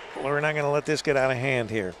 nope, we're not going to let this get out of hand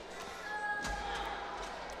here.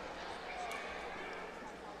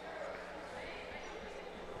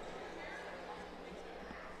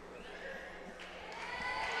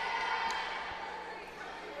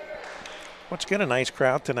 Let's get a nice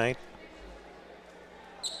crowd tonight.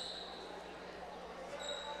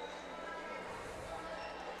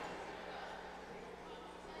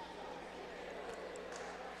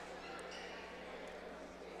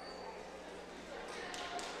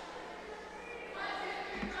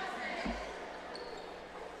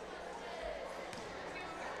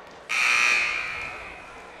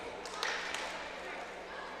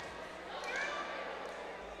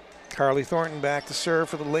 Carly Thornton back to serve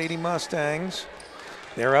for the Lady Mustangs.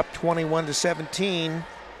 They're up 21-17.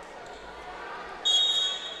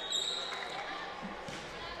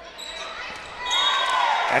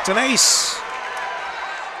 That's an ace.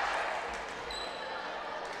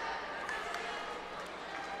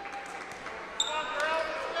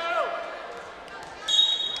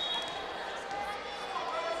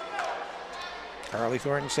 Carly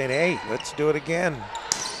Thornton saying, hey, let's do it again.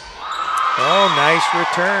 Oh, nice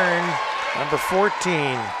return. Number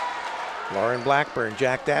 14, Lauren Blackburn.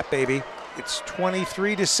 Jack that, baby. It's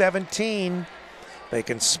 23-17. They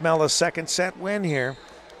can smell a second set win here.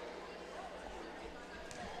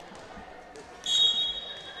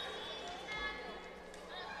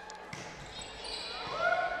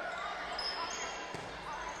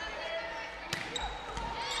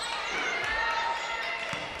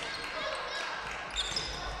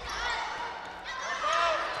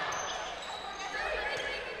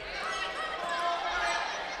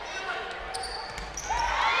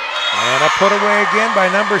 Put away again by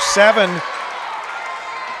number 7.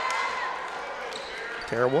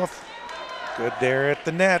 Tara Wolf, good there at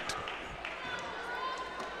the net.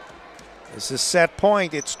 This is set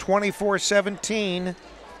point. It's 24-17.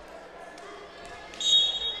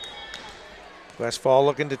 Westfall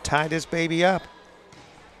looking to tie this baby up.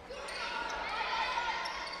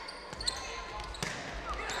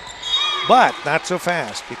 But not so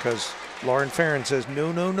fast because Lauren Farron says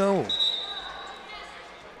no, no, no.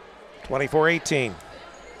 24-18.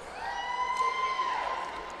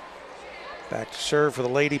 Back to serve for the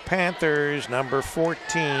Lady Panthers, number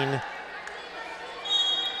 14,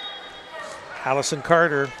 Allison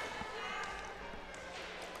Carter.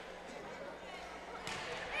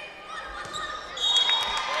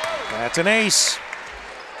 That's an ace.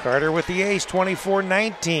 Carter with the ace,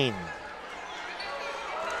 24-19.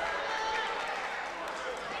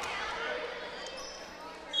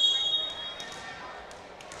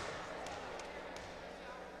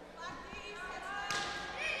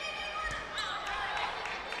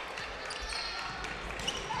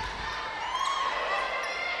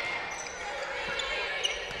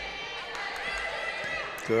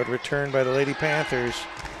 Good return by the Lady Panthers.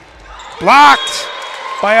 Blocked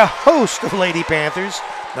by a host of Lady Panthers.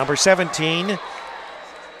 Number 17,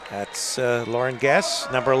 that's Lauren Guess.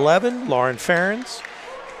 Number 11, Lauren Ferens.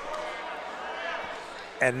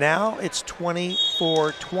 And now it's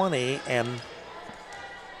 24-20, and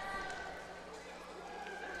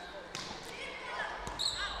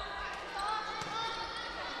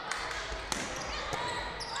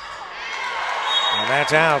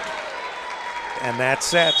that's out. And that's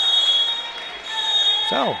set.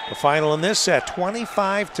 So the final in this set,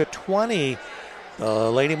 25-20.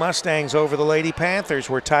 The Lady Mustangs over the Lady Panthers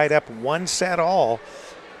were tied up 1 set all.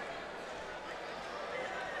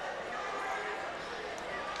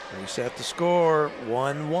 Reset the score,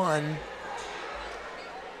 1-1.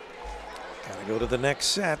 Gotta go to the next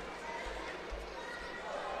set.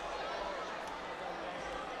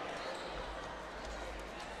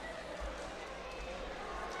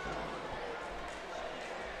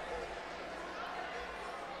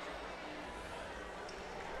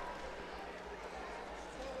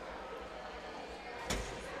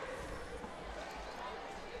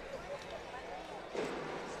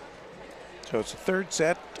 So it's the third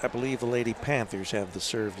set. I believe the Lady Panthers have the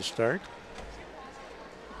serve to start.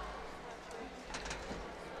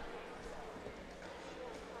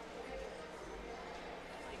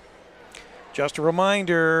 Just a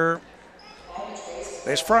reminder,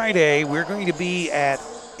 this Friday we're going to be at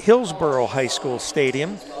Hillsborough High School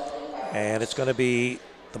Stadium, and it's going to be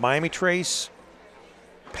the Miami Trace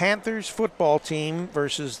Panthers football team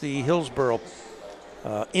versus the Hillsborough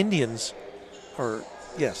Indians,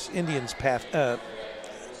 Indians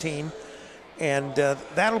team. And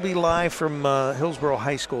that'll be live from Hillsborough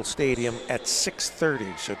High School Stadium at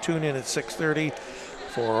 6:30. So tune in at 6:30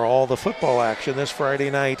 for all the football action this Friday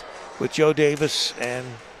night with Joe Davis and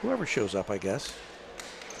whoever shows up, I guess.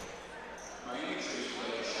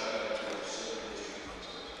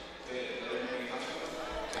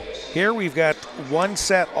 Here we've got one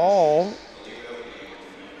set all.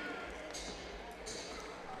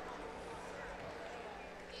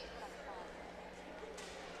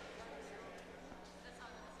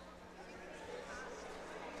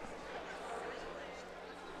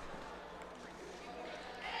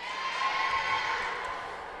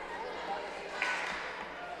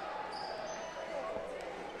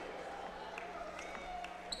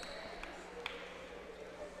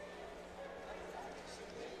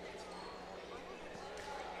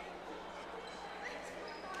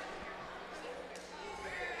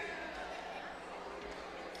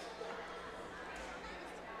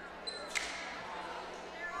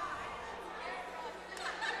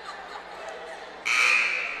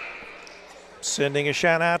 Sending a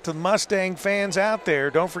shout out to the Mustang fans out there.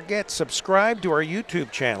 Don't forget, subscribe to our YouTube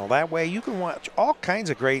channel. That way you can watch all kinds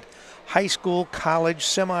of great high school, college,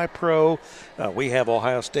 semi-pro. We have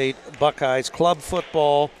Ohio State Buckeyes club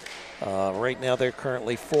football. Right now they're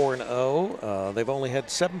currently 4-0. They've only had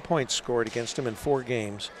 7 points scored against them in 4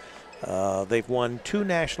 games. They've won 2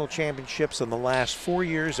 national championships in the last 4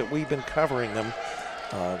 years that we've been covering them.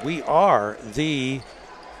 We are the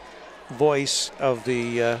voice of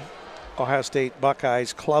the Ohio State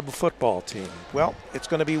Buckeyes club football team. Well, it's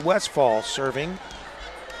going to be Westfall serving.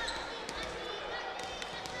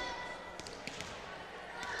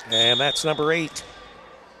 And that's number 8,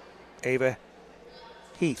 Ava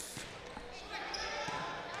Heath.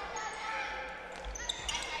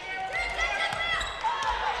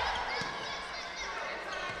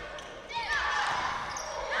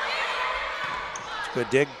 Good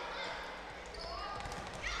dig.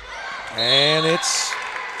 And it's,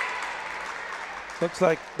 looks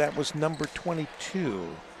like that was number 22,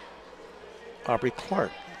 Aubrey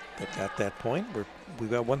Clark, that got that point.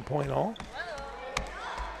 We've got 1 point all.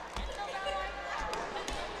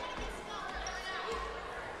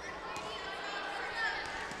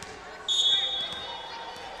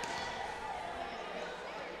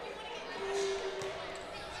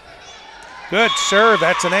 Good serve,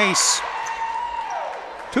 that's an ace.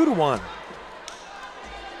 2-1.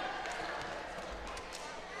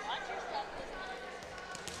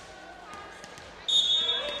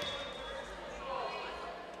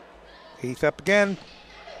 Heath up again.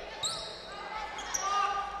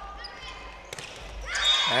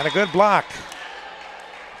 And a good block.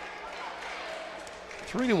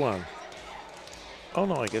 3-1. Oh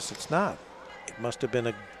no, I guess it's not. It must have been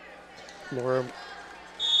a Laura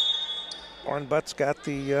Ornbutts got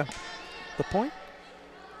the point.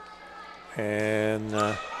 And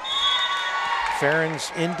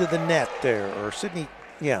Farron's into the net there, or Sydney,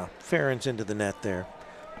 yeah, Farron's into the net there.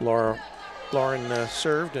 Lauren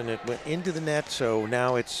served and it went into the net, so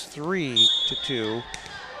now it's 3-2. Well,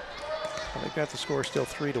 they've got the score still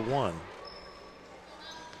 3-1.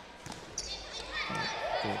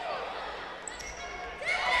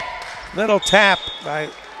 Little tap by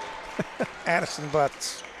Addison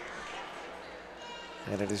Butts.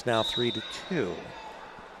 And it is now 3-2.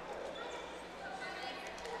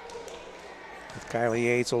 With Kylie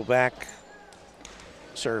Azel back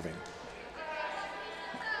serving.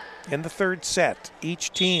 In the third set,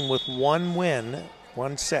 each team with 1 win,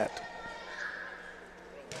 1 set.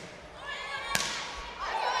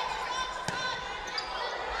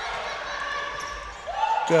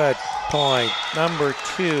 Good point. Number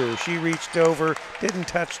 2. She reached over, didn't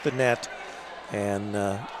touch the net,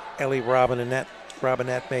 and Ellie Robinette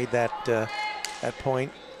made that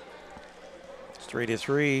point. It's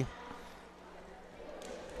 3-3.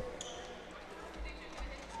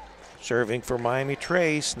 Serving for Miami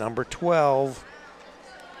Trace, number 12,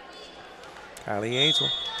 Kylie Azel.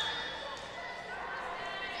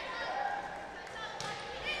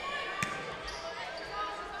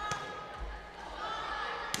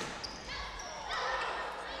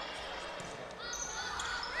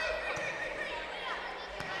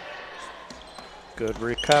 Good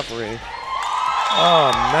recovery.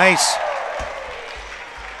 Oh, nice.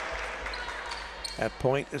 That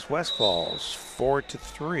point is Westfall's,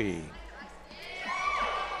 4-3.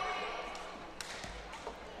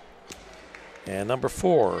 And number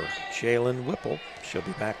 4, Jalen Whipple. She'll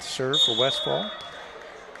be back to serve for Westfall.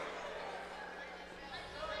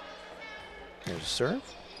 There's a serve.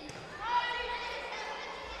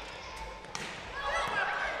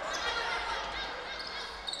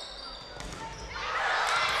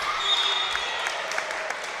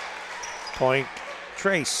 Point,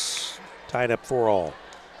 Trace, tied up 4-all.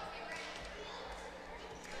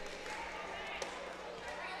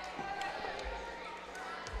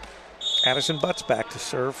 Addison Butts back to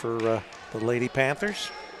serve for the Lady Panthers.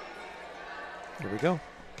 Here we go.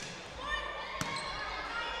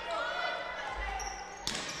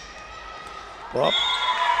 Well,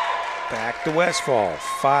 back to Westfall,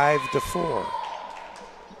 5-4.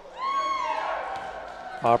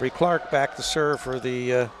 Aubrey Clark back to serve for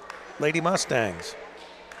the Lady Mustangs.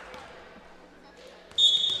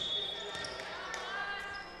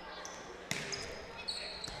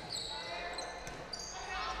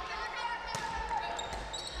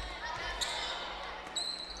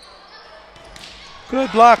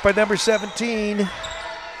 Good block by number 17.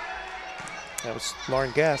 That was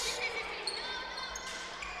Lauren Guess.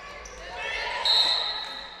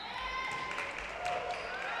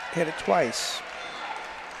 Hit it twice.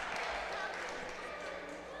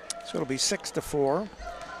 So it'll be 6-4.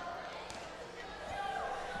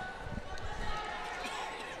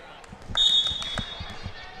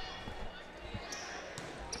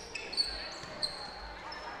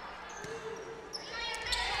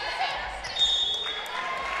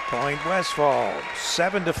 Point Westfall,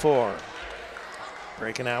 7-4.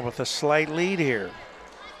 Breaking out with a slight lead here.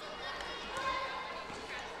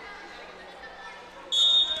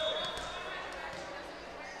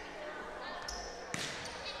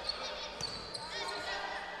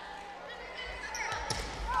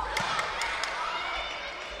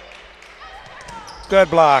 Good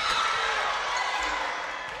block.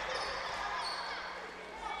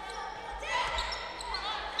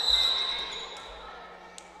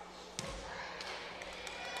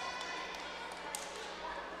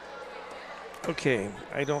 Okay,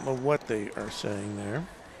 I don't know what they are saying there.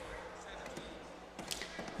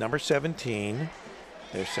 Number 17.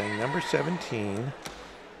 They're saying number 17.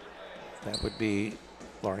 That would be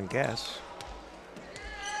Lauren Guess.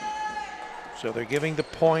 So they're giving the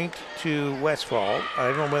point to Westfall. I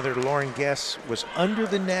don't know whether Lauren Guess was under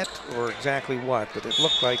the net or exactly what, but it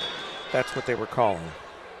looked like that's what they were calling.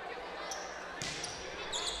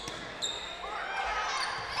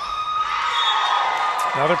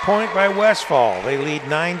 Another point by Westfall. They lead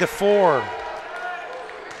 9-4.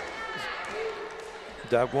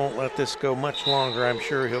 Doug won't let this go much longer. I'm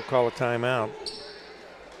sure he'll call a timeout.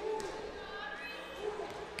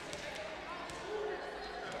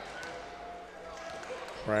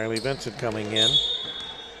 Riley Vincent coming in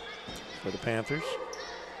for the Panthers.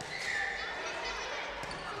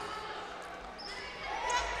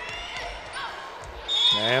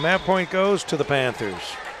 And that point goes to the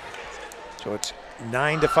Panthers. So it's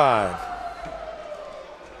 9-5.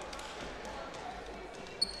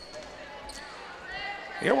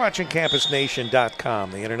 You're watching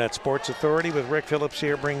CampusNation.com, the Internet Sports Authority, with Rick Phillips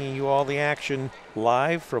here, bringing you all the action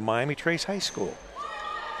live from Miami Trace High School.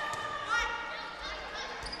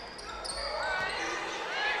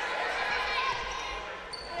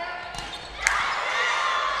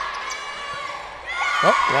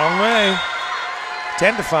 Oh, wrong way.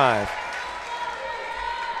 10-5.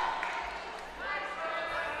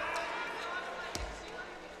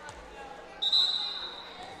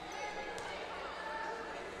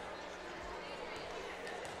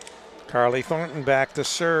 Carly Thornton back to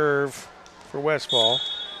serve for Westfall.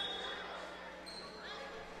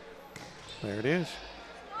 There it is.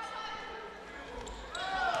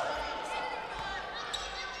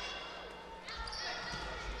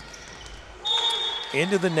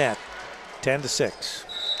 Into the net, 10-6.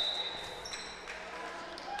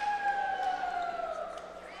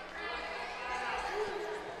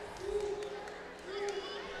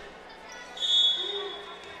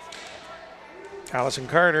 Allison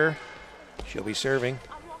Carter, she'll be serving.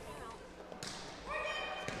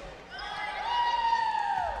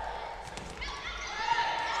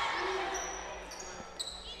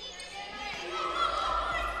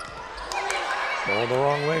 Going the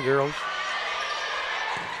wrong way, girls.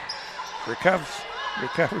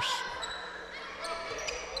 Recovers.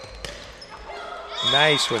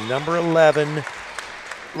 Nice one, number 11.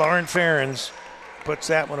 Lauren Ferens puts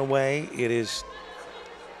that one away. It is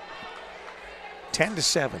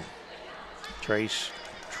 10-7. Trace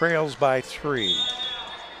trails by 3.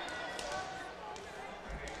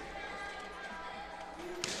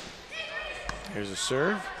 Here's a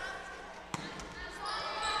serve.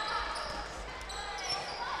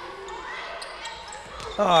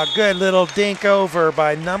 Oh, good little dink over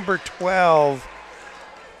by number 12.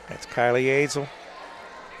 That's Kylie Azel.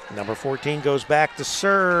 Number 14 goes back to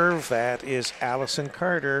serve. That is Allison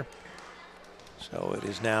Carter. So it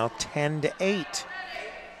is now 10-8.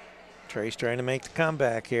 Trace trying to make the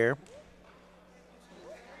comeback here.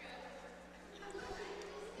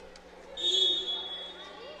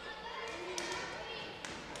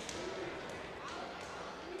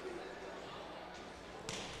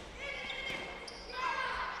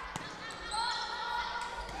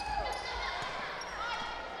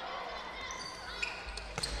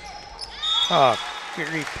 Oh,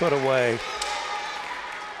 Gary put away.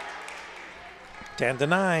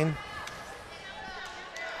 10-9.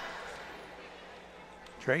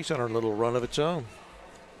 Trace on her little run of its own.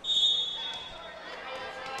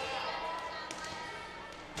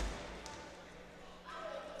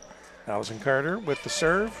 Allison Carter with the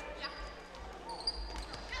serve.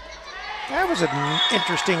 That was an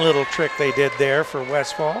interesting little trick they did there for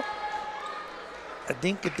Westfall. A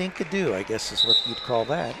dink-a-dink-a-do, I guess is what you'd call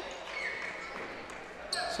that.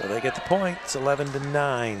 So they get the point. It's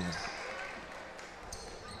 11-9.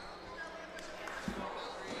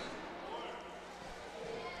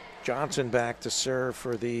 Johnson back to serve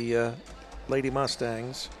for the Lady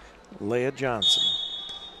Mustangs. Leah Johnson.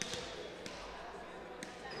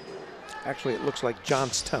 Actually, it looks like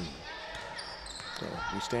Johnston. So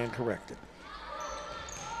we stand corrected.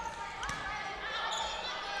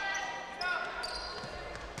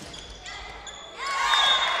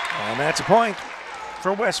 And that's a point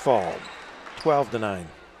for Westfall. 12-9.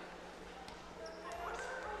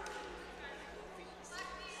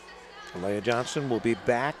 Leah Johnson will be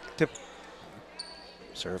back to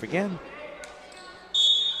serve again.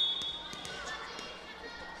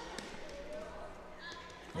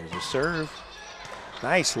 There's a serve.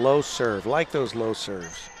 Nice low serve. Like those low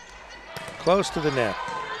serves. Close to the net.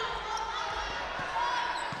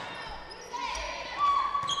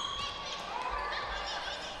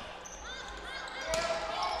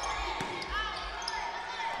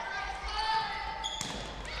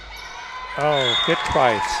 Oh, hit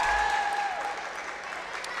twice.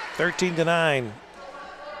 13-9.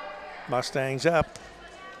 Mustangs up.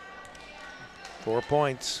 4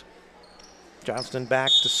 points. Johnston back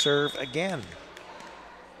to serve again.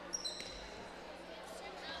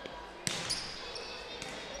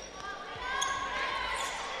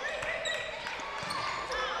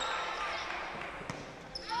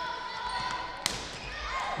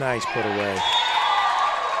 Nice put away.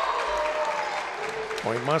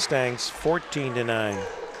 Point Mustangs, 14-9.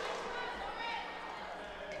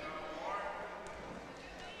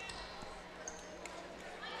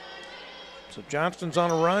 So Johnston's on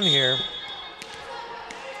a run here.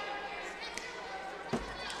 I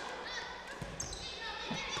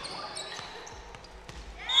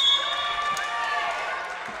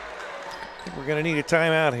think we're going to need a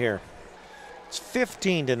timeout here. It's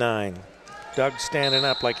 15-9. Doug standing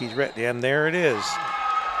up like he's ready, and there it is.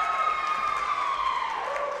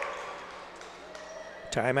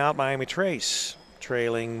 Timeout, Miami Trace,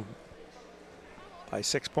 trailing by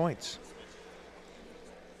 6 points.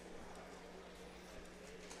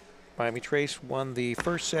 Miami Trace won the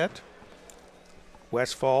first set.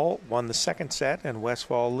 Westfall won the second set, and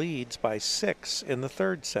Westfall leads by 6 in the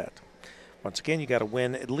third set. Once again, you got to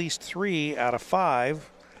win at least 3 out of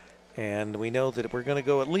 5, and we know that we're going to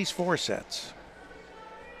go at least 4 sets.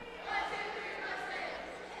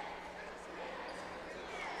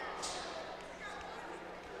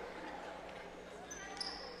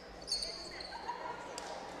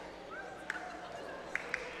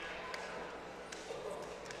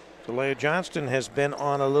 Leah Johnston has been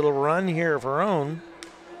on a little run here of her own.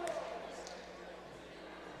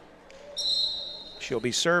 She'll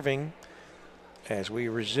be serving as we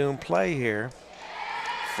resume play here.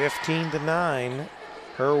 15-9.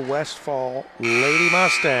 Her Westfall Lady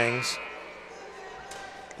Mustangs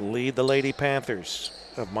lead the Lady Panthers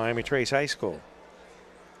of Miami Trace High School.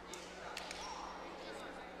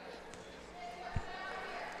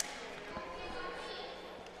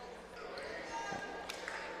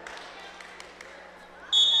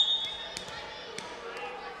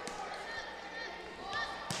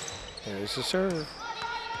 There's the serve.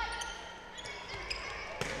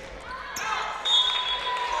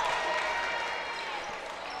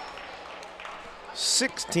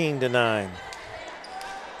 (16-9).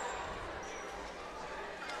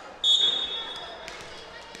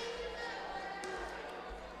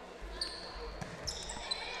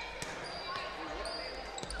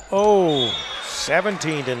 Oh,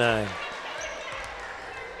 17-9.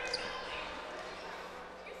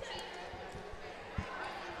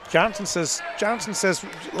 Johnson says,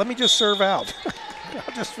 let me just serve out.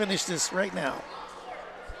 I'll just finish this right now.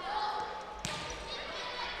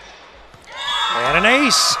 And an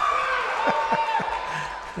ace.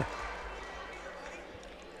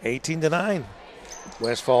 18-9.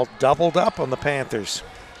 Westfall doubled up on the Panthers.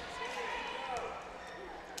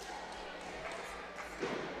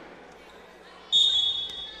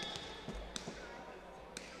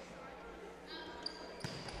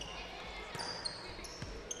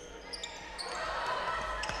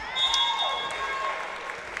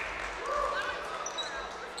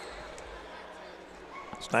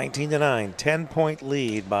 It's 19-9, 10-point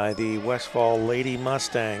lead by the Westfall Lady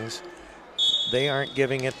Mustangs. They aren't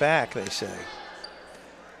giving it back, they say.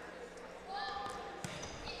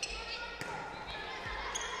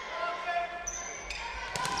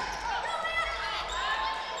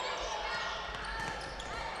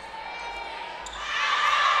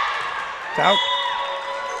 It's out.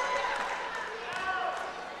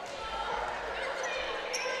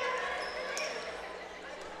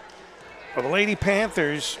 Well, the Lady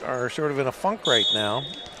Panthers are sort of in a funk right now.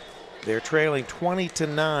 They're trailing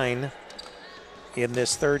 20-9 in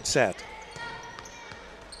this third set.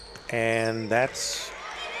 And that's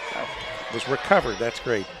was recovered. That's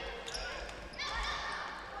great.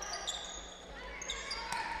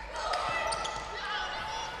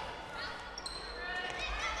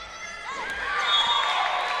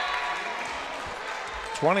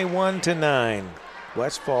 (21-9).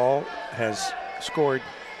 Westfall has scored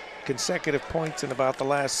consecutive points in about the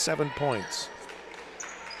last 7 points.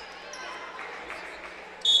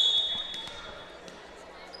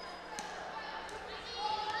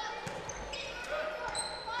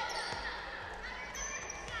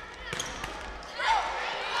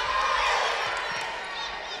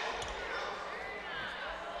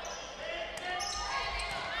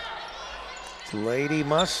 Lady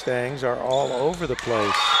Mustangs are all over the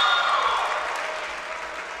place.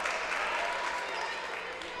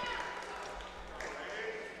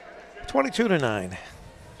 (22-9).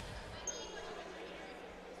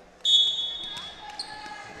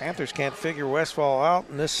 Panthers can't figure Westfall out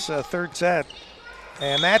in this third set.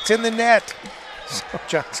 And that's in the net. So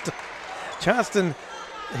Johnston,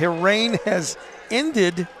 her reign has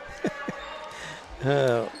ended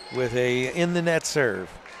with a in the net serve.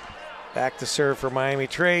 Back to serve for Miami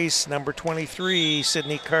Trace, number 23,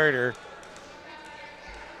 Sydney Carter.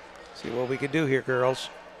 See what we can do here, girls.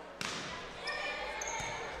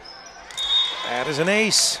 That is an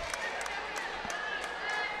ace.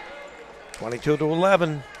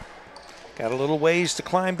 22-11. Got a little ways to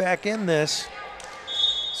climb back in this.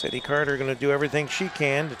 Sydney Carter going to do everything she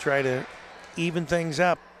can to try to even things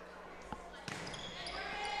up.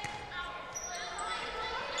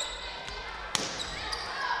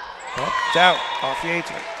 Oh, it's out off the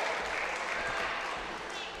 18.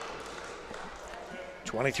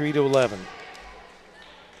 23-11.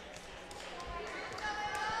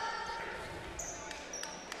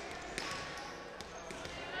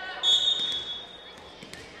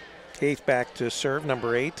 Eighth back to serve,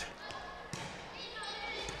 number 8.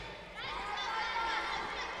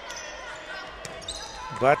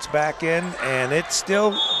 Butts back in, and it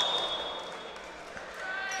still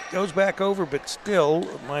goes back over, but still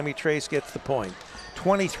Miami Trace gets the point.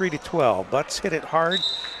 23-12. Butts hit it hard,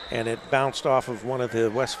 and it bounced off of one of the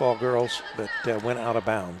Westfall girls, but went out of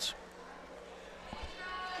bounds.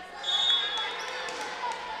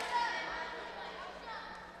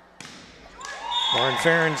 Lauren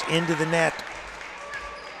Ferrens into the net.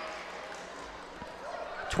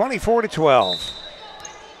 24-12.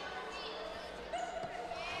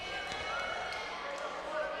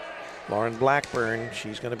 Lauren Blackburn,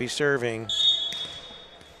 she's going to be serving.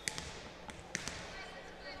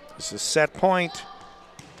 This is set point.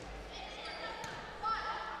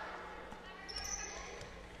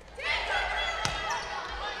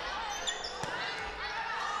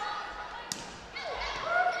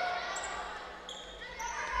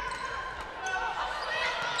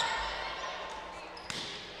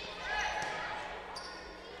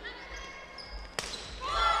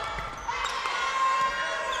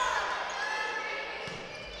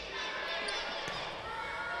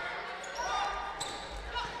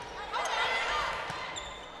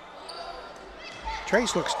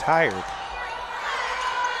 Trace looks tired.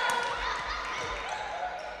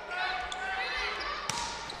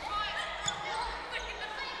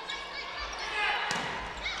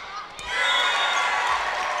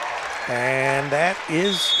 And that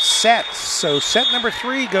is set. So set number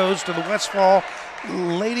 3 goes to the Westfall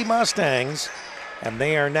Lady Mustangs, and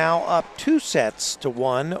they are now up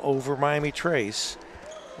 2-1 over Miami Trace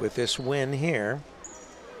with this win here.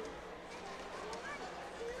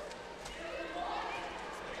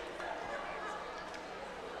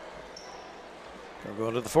 go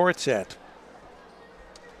to the fourth set.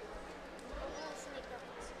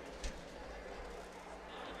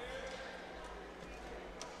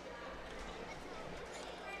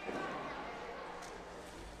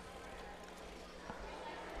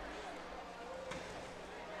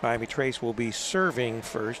 Miami Trace will be serving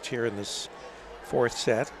first here in this fourth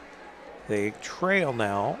set. They trail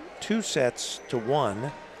now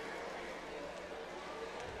 2-1.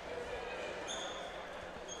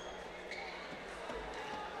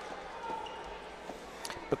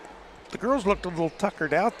 But the girls looked a little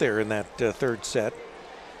tuckered out there in that third set.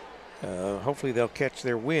 Hopefully they'll catch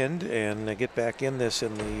their wind and get back in this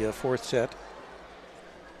in the fourth set.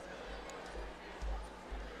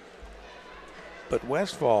 But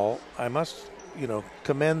Westfall, I must,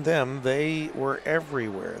 commend them. They were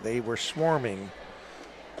everywhere. They were swarming.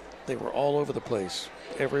 They were all over the place.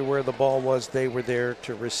 Everywhere the ball was, they were there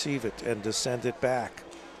to receive it and to send it back.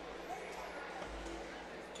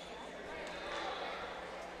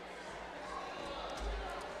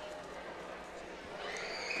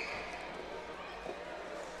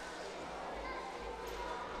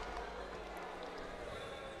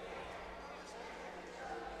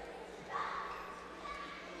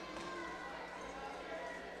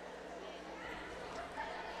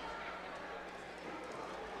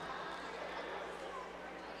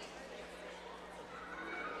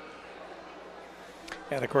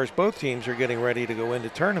 And of course, both teams are getting ready to go into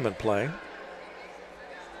tournament play.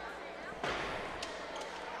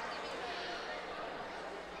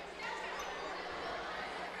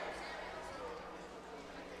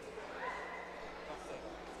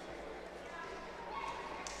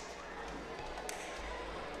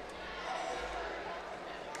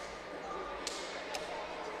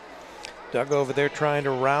 Doug over there trying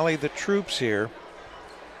to rally the troops here.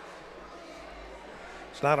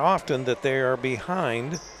 It's not often that they are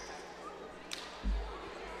behind.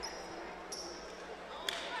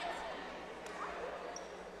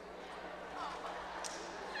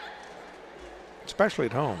 Especially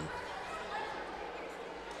at home.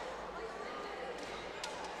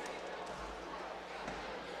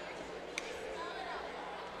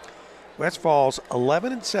 Westfall's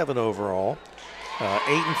 11-7 overall,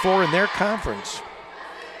 8-4 in their conference.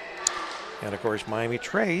 And of course, Miami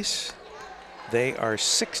Trace, they are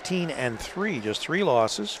 16-3, just 3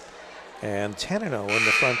 losses, and 10-0 in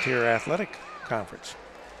the Frontier Athletic Conference.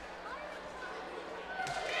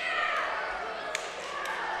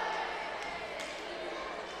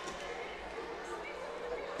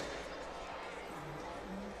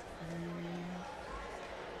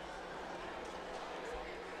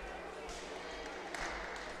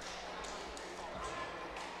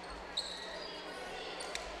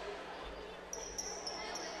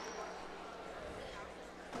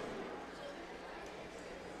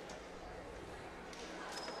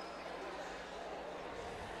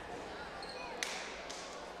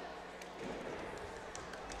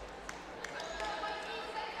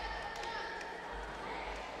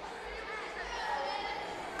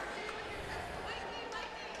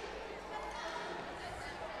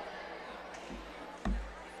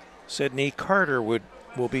 Sydney Carter will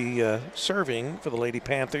be serving for the Lady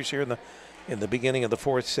Panthers here in the beginning of the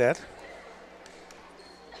fourth set.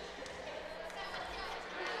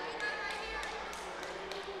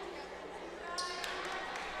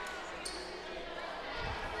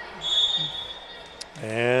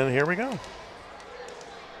 And here we go.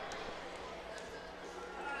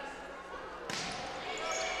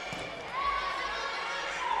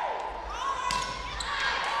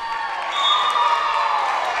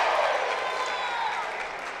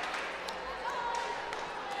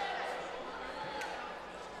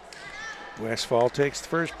 Westfall takes the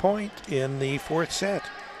first point in the fourth set.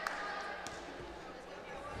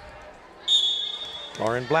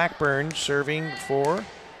 Lauren Blackburn serving for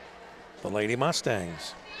the Lady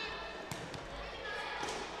Mustangs.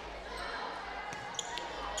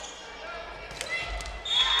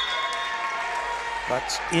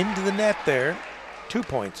 Butts into the net there. 2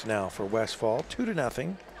 points now for Westfall,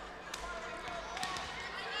 2-0.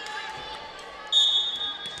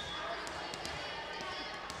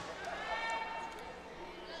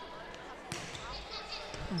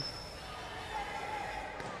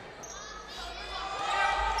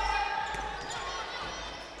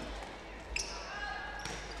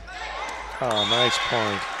 Oh, nice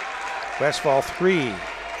point. Westfall 3,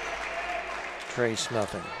 Trace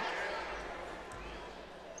nothing.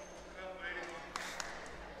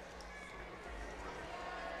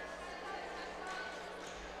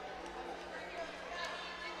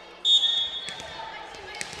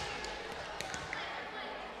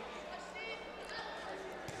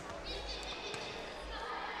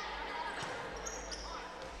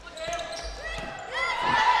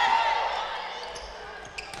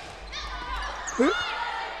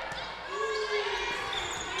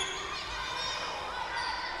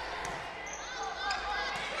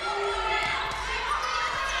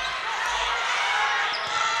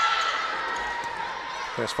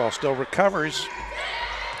 Westfall still recovers.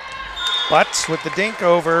 Butts with the dink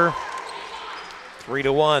over.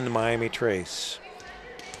 3-1 Miami Trace.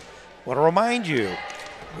 Want to remind you,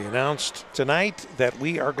 we announced tonight that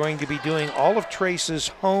we are going to be doing all of Trace's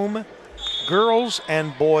home girls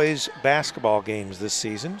and boys basketball games this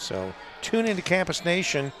season. So tune into Campus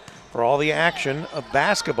Nation for all the action of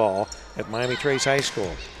basketball at Miami Trace High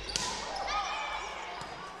School.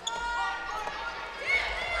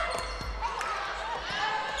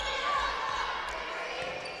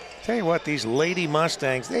 Tell you what, these Lady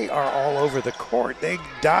Mustangs, they are all over the court. They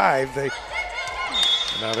dive.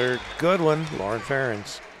 Another good one, Lauren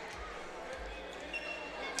Ferens.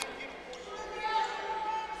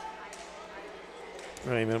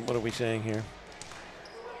 Wait a minute, what are we saying here?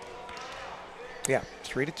 Yeah,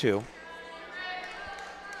 3-2.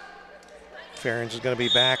 Ferens is going to be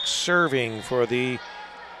back serving for the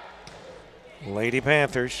Lady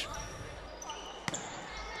Panthers.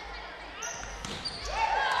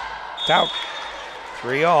 It's out.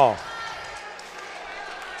 3-all.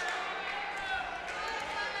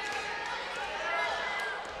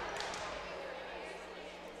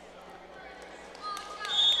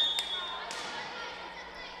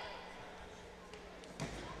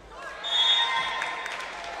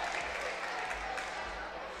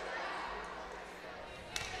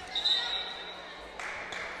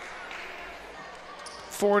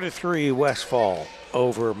 Four to 3 Westfall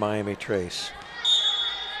over Miami Trace.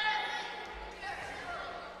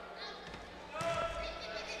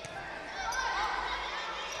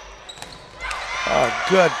 Oh,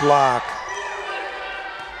 good block.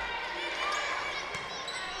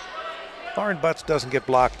 Lauren Butts doesn't get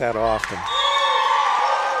blocked that often.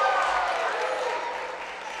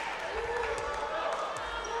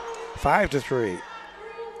 Five to 3.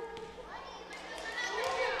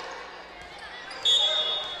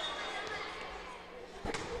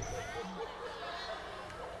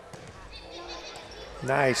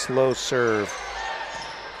 Nice low serve.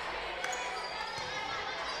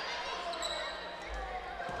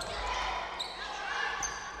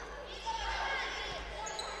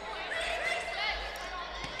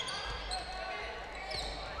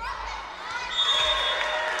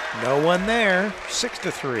 No one there. 6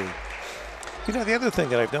 to 3. You know, the other thing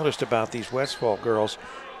that I've noticed about these Westfall girls,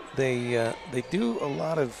 they do a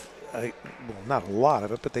lot of, well, not a lot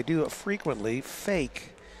of it, but they do frequently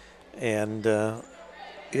fake, and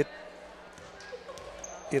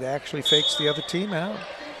it actually fakes the other team out.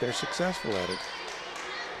 They're successful at it.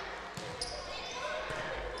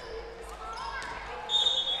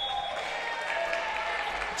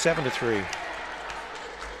 Seven to 3.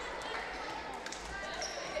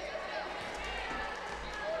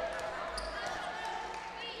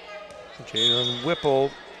 Jalen Whipple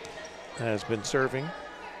has been serving.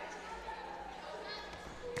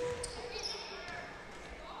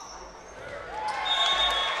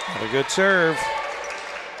 Not a good serve.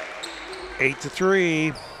 8 to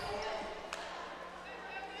 3.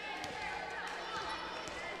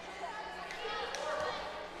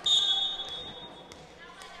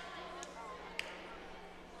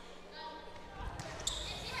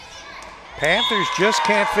 Panthers just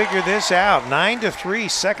can't figure this out. 9 to 3,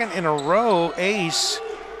 second in a row ace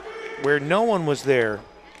where no one was there.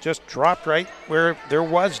 Just dropped right where there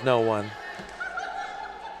was no one.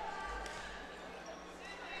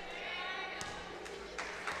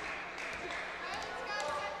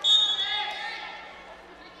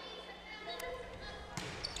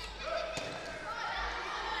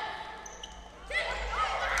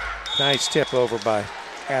 Nice tip over by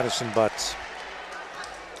Addison Butts.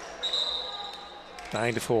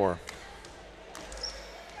 9 to 4.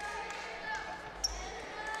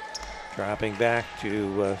 Dropping back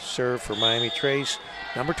to serve for Miami Trace.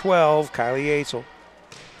 Number 12, Kylie Azel.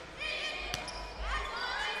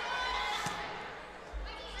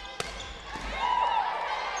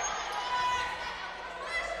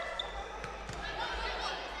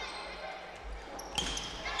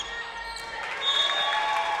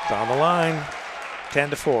 It's on the line.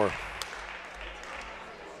 10 to 4.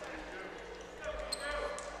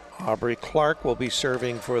 Aubrey Clark will be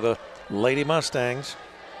serving for the Lady Mustangs.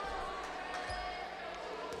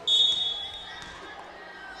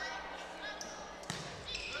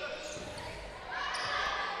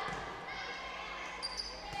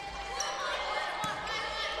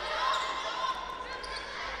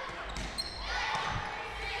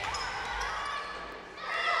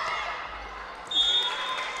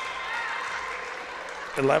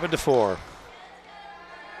 (11 to 4).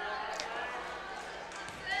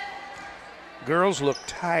 Girls look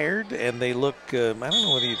tired, and they look, I don't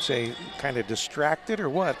know whether you'd say kind of distracted or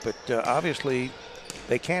what, but obviously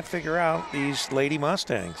they can't figure out these Lady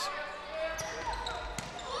Mustangs.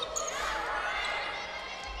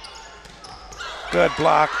 Good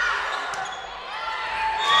block.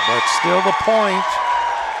 But still the point.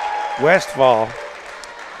 Westfall,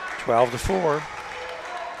 12-4.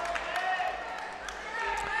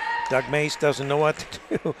 Doug Mace doesn't know what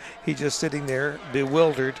to do. He's just sitting there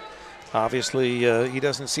bewildered. Obviously, he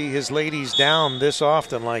doesn't see his ladies down this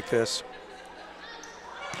often like this.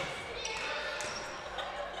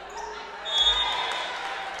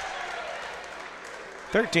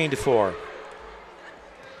 (13-4).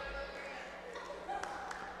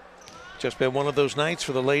 Just been one of those nights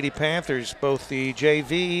for the Lady Panthers, both the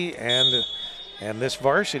JV and this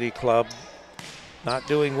varsity club not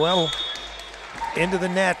doing well. Into the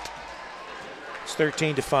net. It's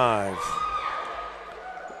 13-5.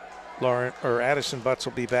 Addison Butts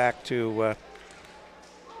will be back to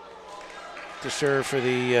serve for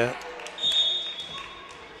the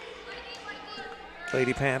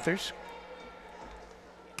Lady Panthers.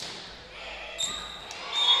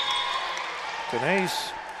 Good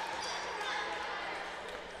ace.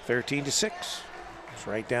 13-6. It's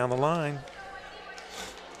right down the line.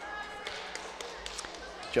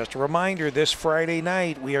 Just a reminder, this Friday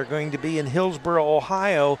night we are going to be in Hillsboro,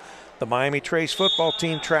 Ohio. The Miami Trace football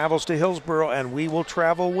team travels to Hillsboro, and we will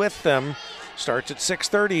travel with them. Starts at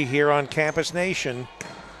 6:30 here on Campus Nation.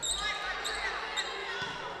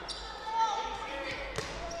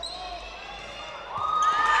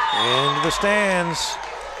 Into the stands,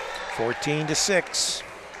 14-6.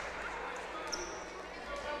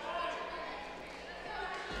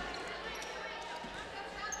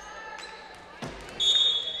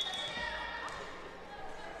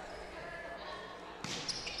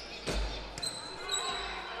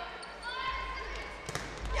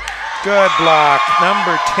 Good block,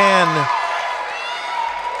 number 10.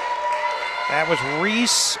 That was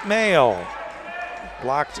Reese Mail.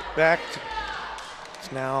 Blocked it back.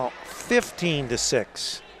 It's now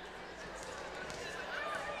 15-6.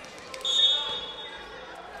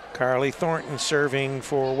 Carly Thornton serving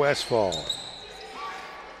for Westfall.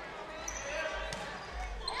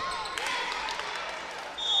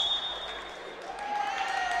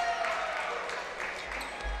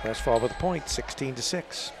 Westfall with a point,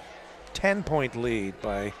 16-6. 10-point lead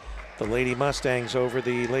by the Lady Mustangs over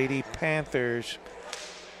the Lady Panthers.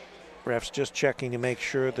 Refs just checking to make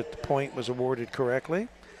sure that the point was awarded correctly,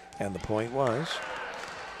 and the point was.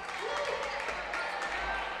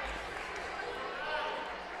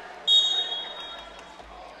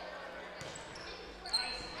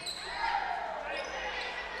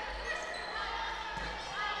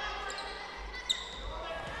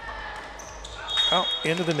 Oh,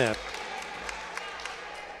 into the net.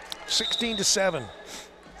 16-7.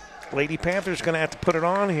 Lady Panthers going to have to put it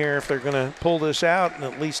on here if they're going to pull this out and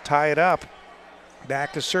at least tie it up.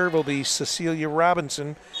 Back to serve will be Cecilia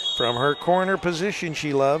Robinson from her corner position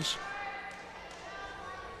she loves.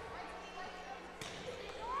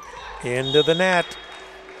 Into the net.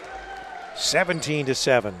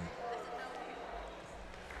 17-7.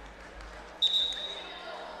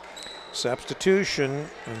 Substitution.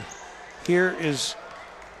 And here is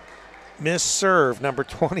miss serve, number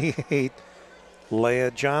 28,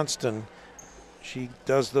 Leah Johnston. She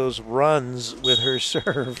does those runs with her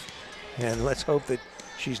serve, and let's hope that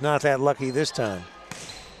she's not that lucky this time.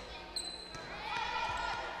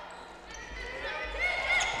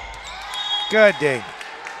 Good ding.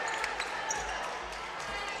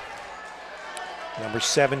 Number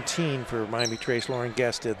 17 for Miami Trace, Lauren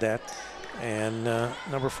Guest did that. And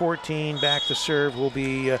number 14 back to serve will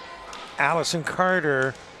be Allison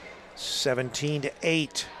Carter.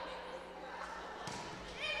 17-8.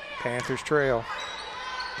 Panthers trail.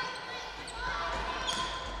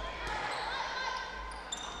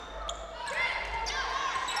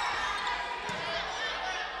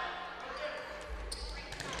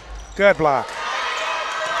 Good block.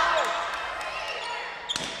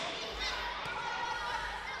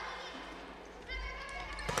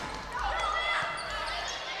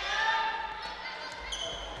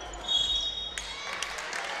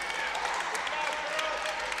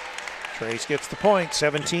 Trace gets the point,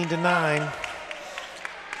 17-9.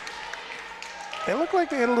 They look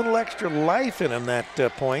like they had a little extra life in them that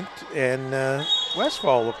point, and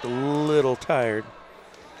Westfall looked a little tired.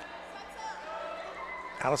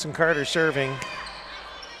 Allison Carter serving.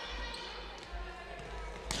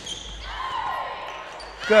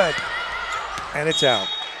 Good, and it's out.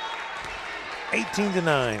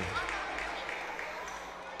 18-9.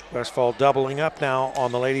 Westfall doubling up now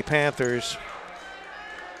on the Lady Panthers.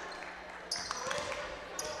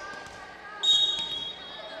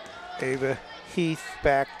 Ava Heath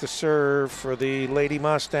back to serve for the Lady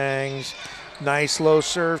Mustangs. Nice low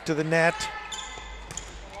serve to the net.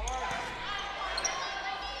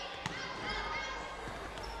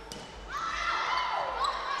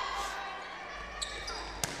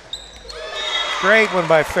 Great one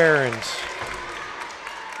by Ferens.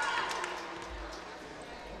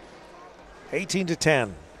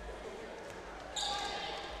 18-10.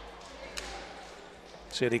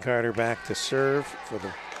 City Carter back to serve for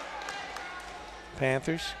the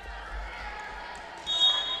Panthers.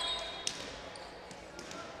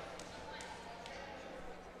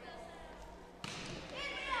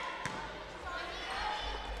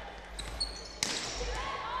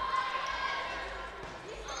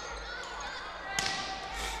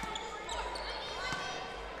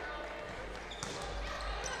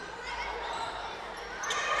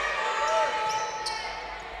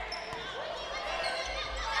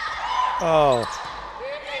 Oh,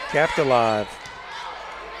 kept alive.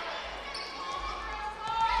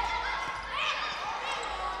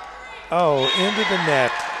 Oh, into the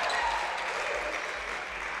net.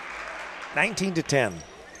 19-10.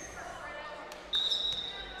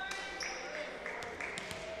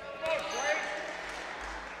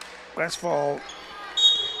 Westfall,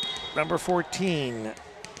 number 14,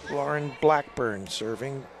 Lauren Blackburn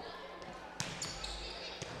serving.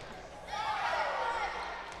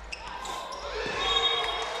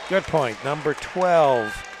 Good point. Number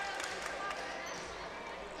 12,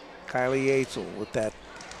 Kylie Yates with that.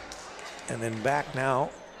 And then back now,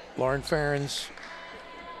 Lauren Ferens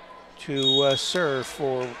to serve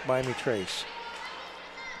for Miami Trace.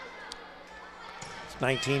 It's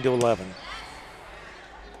 19-11.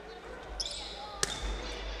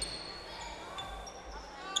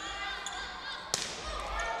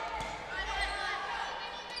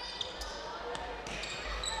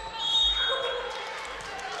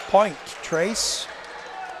 Point, Trace,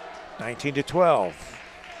 19-12.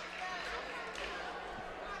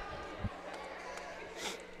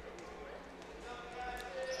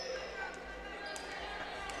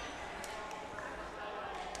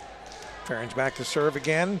 Ferens back to serve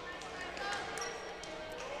again.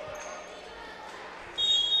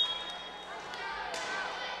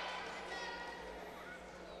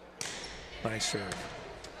 Nice serve.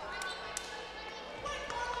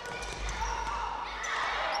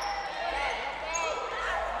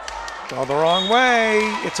 All the wrong way.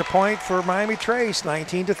 It's a point for Miami Trace,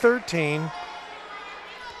 19-13.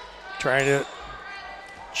 Trying to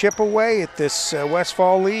chip away at this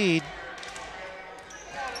Westfall lead.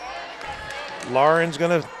 Lauren's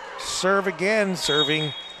going to serve again,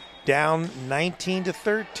 serving down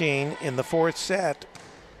 19-13 in the fourth set.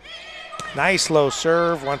 Nice low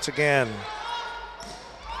serve once again.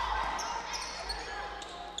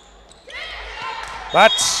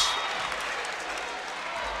 Butts.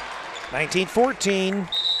 19-14.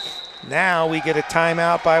 Now we get a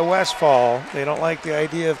timeout by Westfall. They don't like the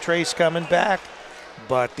idea of Trace coming back,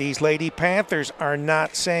 but these Lady Panthers are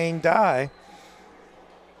not saying die.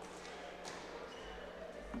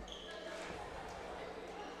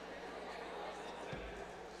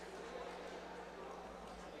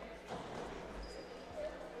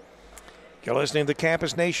 You're listening to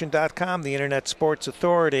CampusNation.com, the Internet Sports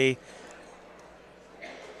Authority.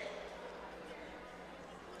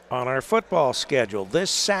 On our football schedule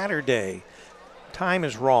this Saturday, time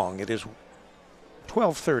is wrong. It is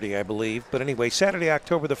 12:30, I believe. But anyway, Saturday,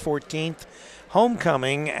 October the 14th,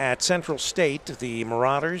 homecoming at Central State. The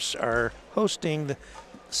Marauders are hosting the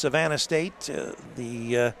Savannah State.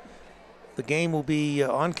 The game will be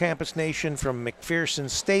on Campus Nation from McPherson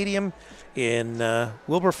Stadium in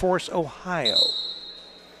Wilberforce, Ohio.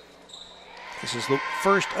 This is the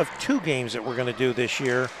first of two games that we're going to do this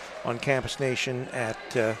year on Campus Nation at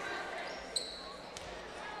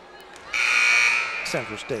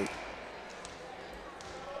Central State.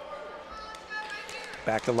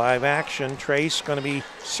 Back to live action. Trace going to be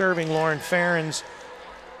serving Lauren Ferens,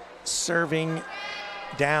 serving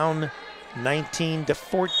down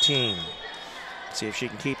 19-14. See if she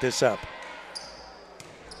can keep this up.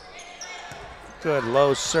 Good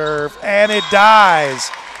low serve, and it dies.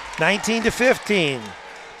 19-15.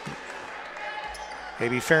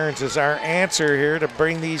 Maybe Ferens is our answer here to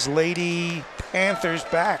bring these Lady Panthers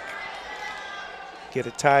back. Get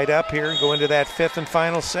it tied up here and go into that fifth and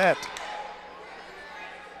final set.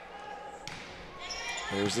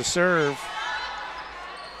 There's the serve.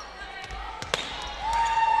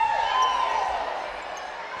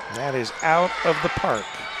 And that is out of the park.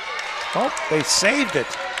 Oh, they saved it.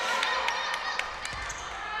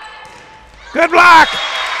 Good block.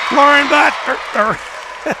 Lauren Butt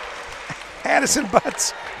had Addison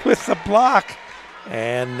Butts with the block.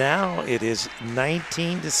 And now it is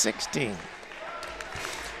 19-16.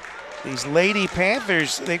 These Lady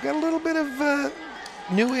Panthers, they've got a little bit of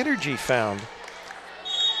new energy found.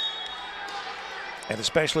 And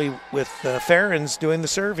especially with Farron's doing the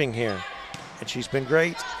serving here. And she's been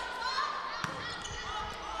great.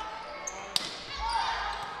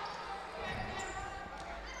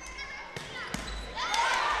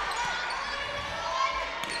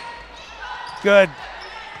 Good.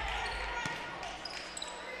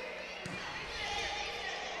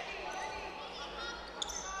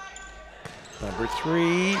 Number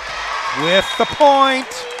 3 with the point.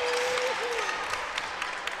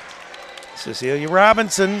 Cecilia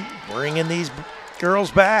Robinson bringing these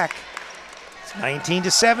girls back. It's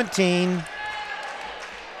 19-17.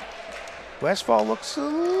 Westfall looks a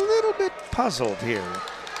little bit puzzled here.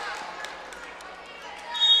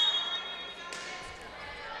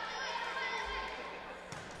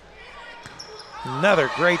 Another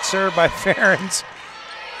great serve by Farron's.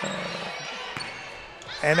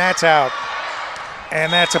 And that's out.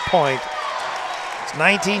 And that's a point. It's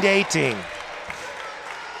 19-18.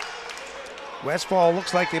 Westfall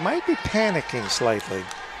looks like they might be panicking slightly.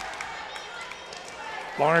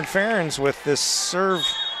 Lauren Farron's with this serve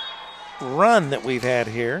run that we've had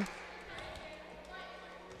here.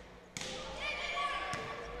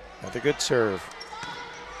 Another good serve.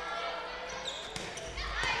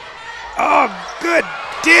 Oh, good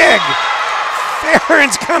dig.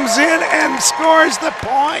 Farron's comes in and scores the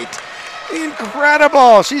point.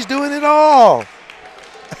 Incredible. She's doing it all.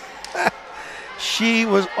 She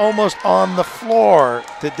was almost on the floor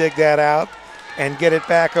to dig that out and get it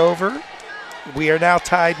back over. We are now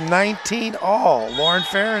tied 19-all. Lauren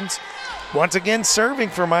Farron's once again serving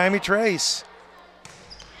for Miami Trace.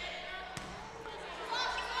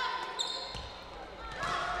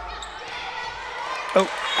 Oh,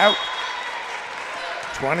 out.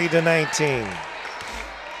 20-19.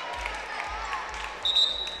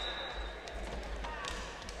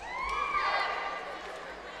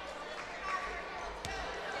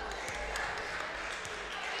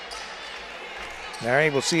 All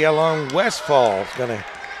right, we'll see how long Westfall is going to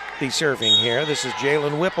be serving here. This is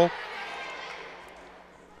Jalen Whipple.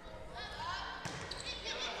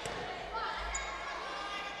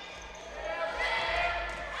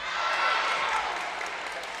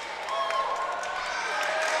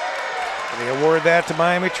 They award that to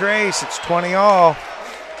Miami Trace. It's 20-all.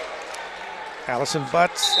 Addison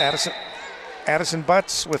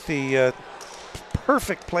Butts with the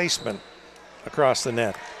perfect placement across the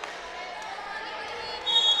net.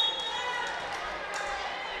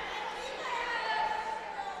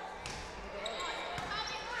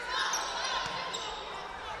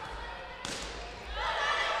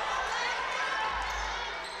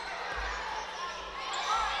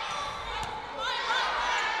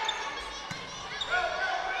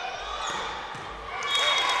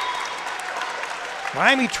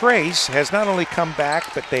 Miami Trace has not only come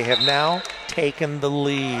back, but they have now taken the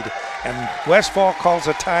lead. And Westfall calls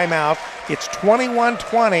a timeout. It's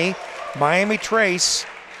 21-20. Miami Trace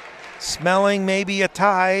smelling maybe a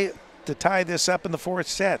tie to tie this up in the fourth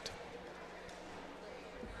set.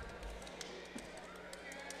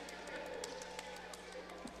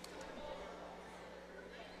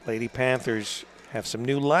 Lady Panthers have some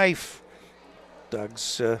new life.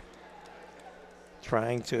 Doug's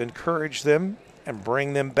trying to encourage them and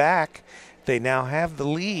bring them back. They now have the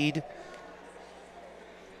lead.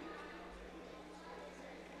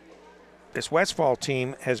 This Westfall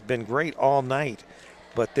team has been great all night,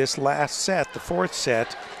 but this last set, the fourth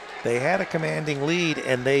set, they had a commanding lead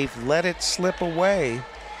and they've let it slip away.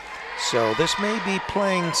 So this may be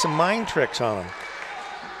playing some mind tricks on them.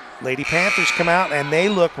 Lady Panthers come out and they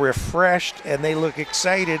look refreshed and they look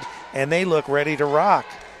excited and they look ready to rock.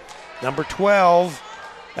 Number 12,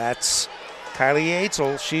 that's Kylie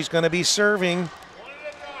Eitzel. She's going to be serving.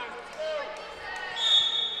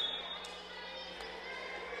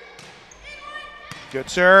 Good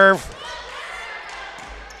serve.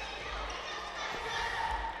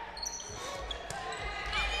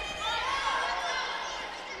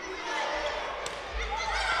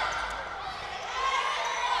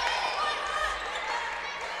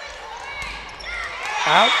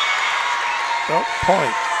 Out. Oh,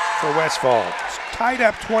 point for Westfall. It's tied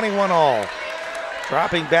up 21-all.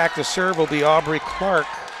 Dropping back to serve will be Aubrey Clark.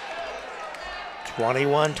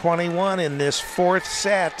 21-21 in this fourth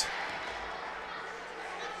set.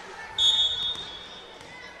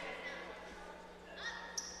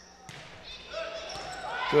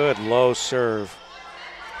 Good low serve.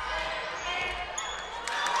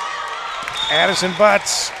 Addison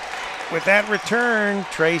Butts with that return,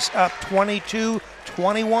 Trace up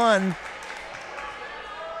 22-21.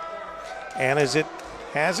 And as it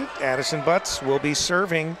has it, Addison Butts will be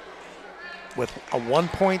serving with a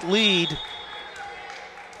 1-point lead.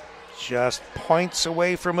 Just points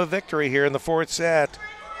away from a victory here in the fourth set.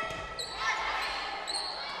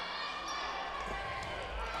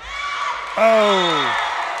 Oh!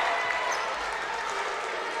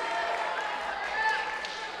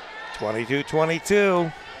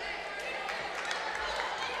 22-22.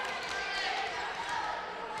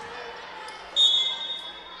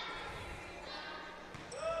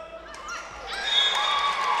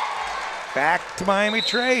 Back to Miami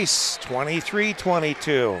Trace,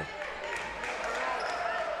 23-22.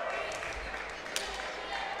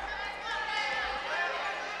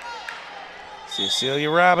 Cecilia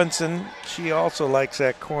Robinson, she also likes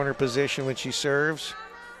that corner position when she serves.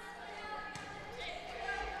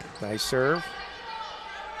 Nice serve.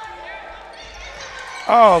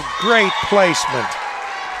 Oh, great placement.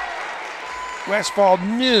 Westfall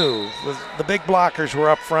knew the big blockers were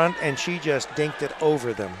up front, and she just dinked it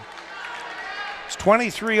over them. It's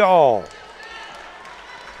 23-all.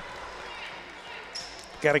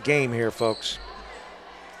 Got a game here, folks.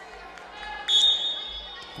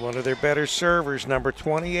 One of their better servers, number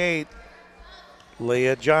 28,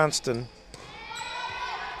 Leah Johnston.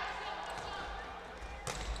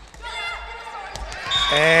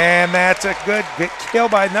 And that's a good kill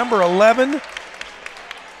by number 11.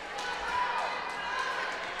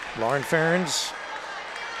 Lauren Ferens.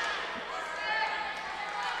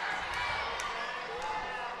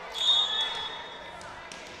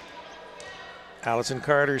 Allison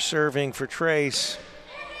Carter serving for Trace.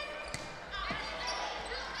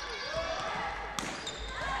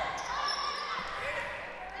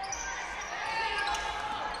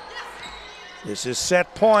 This is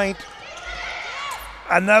set point.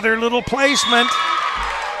 Another little placement.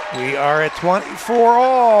 We are at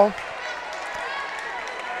 24-all.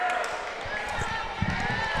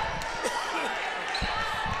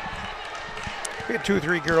 We had 2 or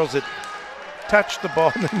 3 girls that touched the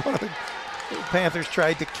ball, and then one of the Panthers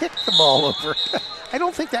tried to kick the ball over. I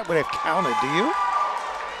don't think that would have counted, do you?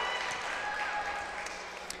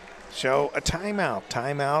 So a timeout.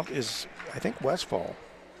 Timeout is, I think, Westfall.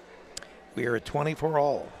 We are at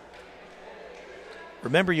 24-all.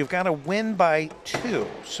 Remember, you've got to win by 2.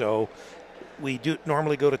 So we do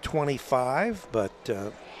normally go to 25, but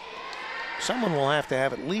someone will have to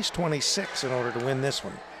have at least 26 in order to win this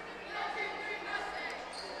one.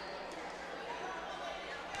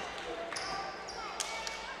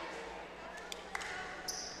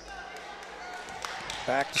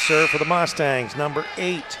 Back to serve for the Mustangs, number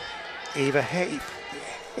 8, Ava Heath.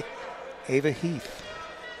 Ava Heath.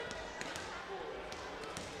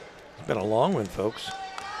 It's been a long one, folks.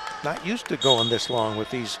 Not used to going this long with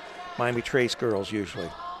these Miami Trace girls usually.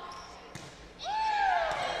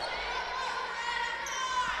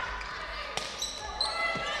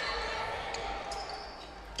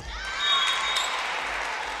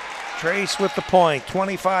 Trace with the point,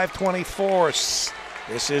 25-24.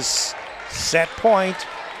 This is set point.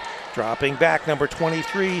 Dropping back, number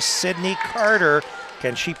 23, Sydney Carter.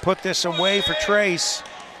 Can she put this away for Trace?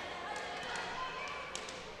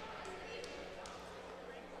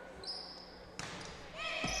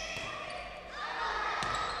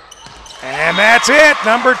 And that's it.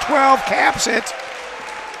 Number 12 caps it.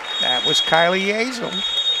 That was Kylie Yazel.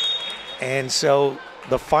 And so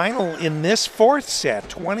the final in this fourth set,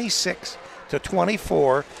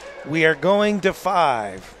 26-24, we are going to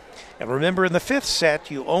 5. And remember, in the fifth set,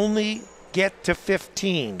 you only get to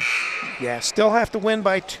 15. Yeah, still have to win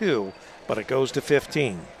by 2, but it goes to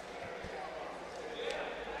 15.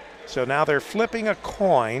 So now they're flipping a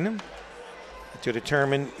coin to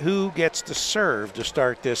determine who gets to serve to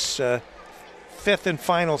start this fifth and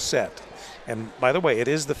final set. And by the way, it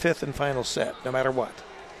is the fifth and final set, no matter what.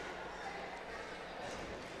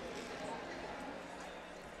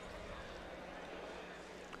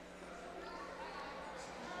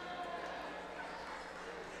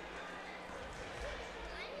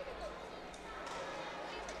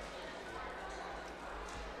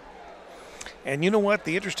 And you know what?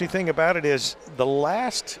 The interesting thing about it is the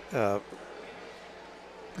last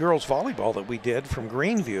girls volleyball that we did from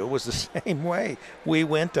Greenview was the same way. We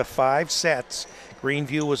went to 5 sets.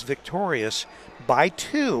 Greenview was victorious by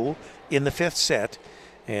 2 in the fifth set.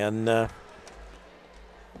 And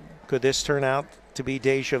could this turn out to be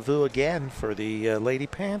deja vu again for the Lady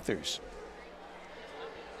Panthers?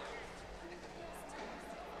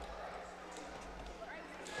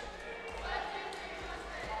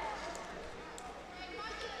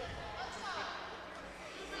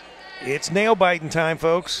 It's nail-biting time,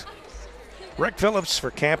 folks. Rick Phillips for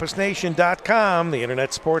CampusNation.com, the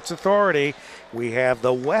Internet Sports Authority. We have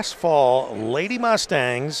the Westfall Lady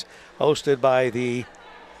Mustangs, hosted by the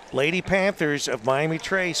Lady Panthers of Miami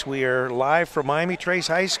Trace. We are live from Miami Trace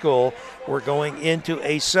High School. We're going into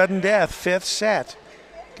a sudden death, fifth set.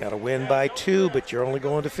 Got to win by 2, but you're only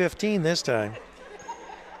going to 15 this time.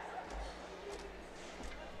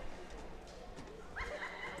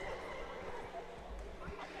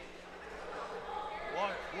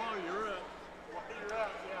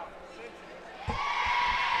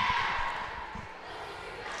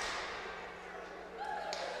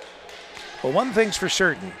 Well, one thing's for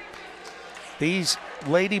certain. These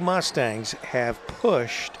Lady Mustangs have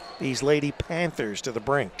pushed these Lady Panthers to the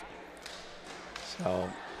brink. So,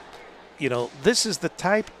 you know, this is the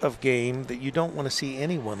type of game that you don't want to see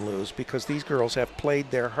anyone lose, because these girls have played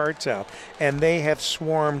their hearts out, and they have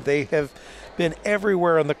swarmed. They have been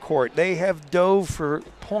everywhere on the court. They have dove for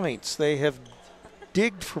points. They have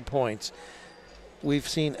digged for points. We've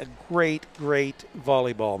seen a great, great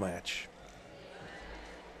volleyball match.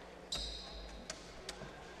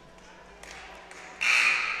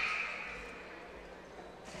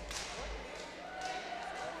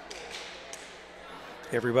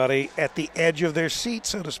 Everybody at the edge of their seat,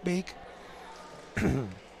 so to speak.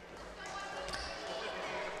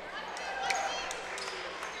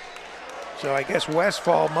 So I guess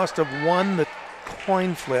Westfall must have won the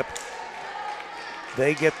coin flip.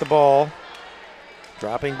 They get the ball.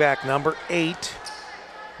 Dropping back, number 8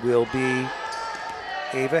 will be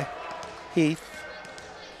Ava Heath.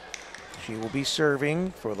 She will be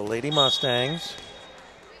serving for the Lady Mustangs.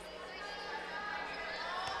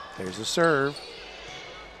 There's a serve.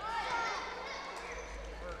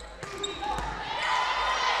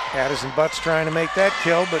 Addison Butts trying to make that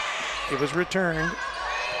kill, but it was returned.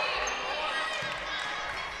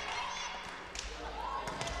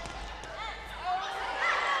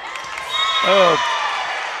 Oh.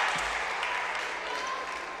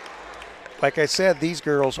 Like I said, these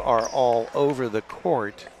girls are all over the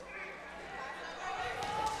court.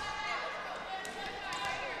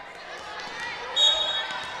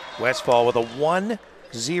 Westfall with a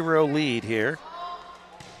 1-0 lead here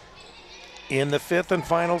in the 5th and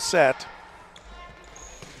final set.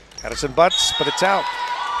 Addison Butts, but it's out.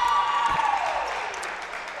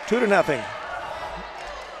 2-0.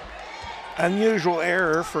 Unusual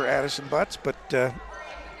error for Addison Butts, but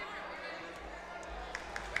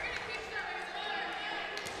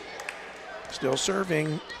still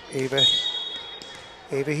serving Ava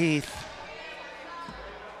Heath.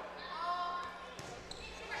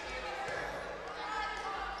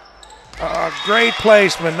 Great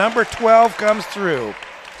placement. Number 12 comes through.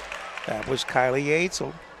 That was Kylie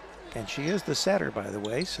Yatesel, and she is the setter, by the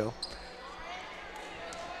way. So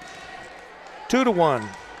 2-1.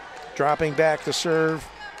 Dropping back to serve,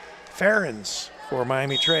 Ferens for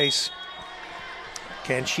Miami Trace.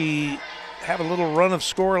 Can she have a little run of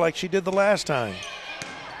score like she did the last time?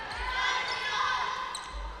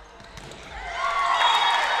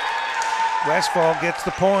 Westfall gets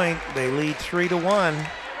the point. They lead 3-1.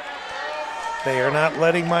 They are not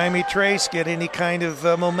letting Miami Trace get any kind of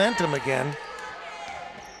momentum again.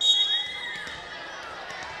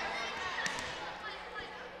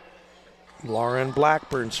 Lauren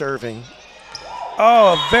Blackburn serving.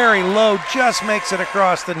 Oh, very low, just makes it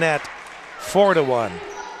across the net. 4-1.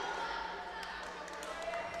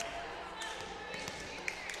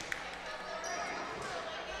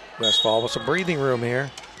 Westfall with some breathing room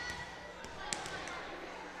here.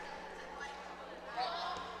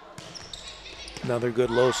 Another good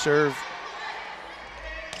low serve.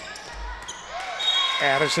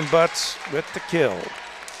 Addison Butts with the kill.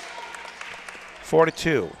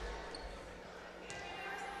 4-2.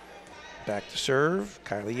 Back to serve,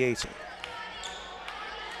 Kylie Yatesel.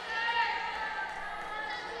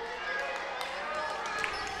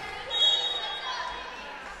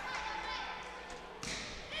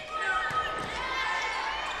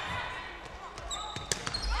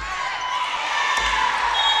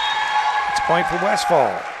 Point for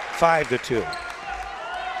Westfall, 5-2.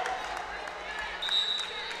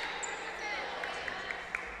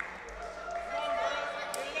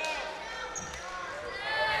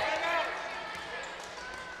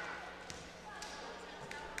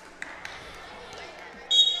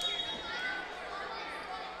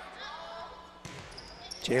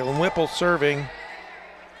 Jalen Whipple serving.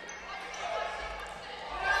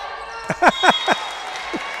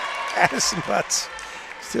 Addison Butts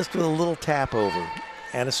just with a little tap over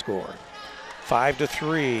and a score.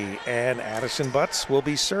 5-3, and Addison Butts will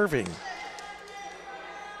be serving.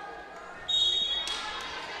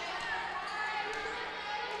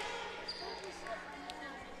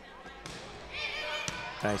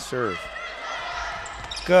 Nice serve.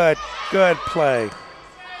 Good play.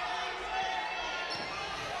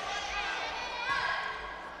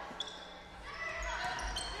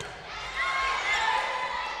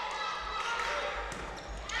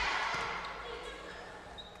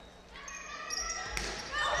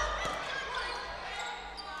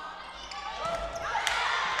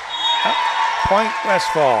 Point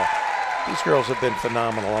Westfall. These girls have been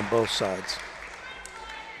phenomenal on both sides.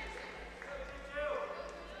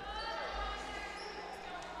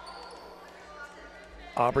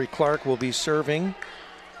 Aubrey Clark will be serving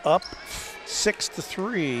up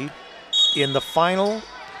 6-3 in the final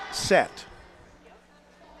set.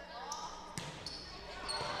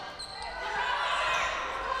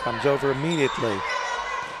 Comes over immediately.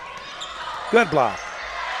 Good block.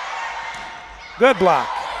 Good block.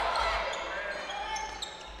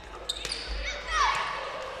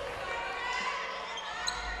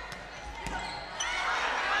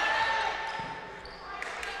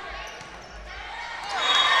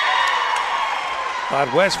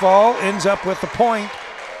 But Westfall ends up with the point.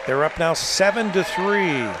 They're up now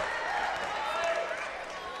 7-3.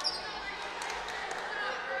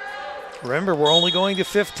 Remember, we're only going to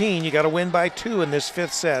 15. You got to win by 2 in this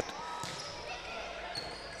 5th set.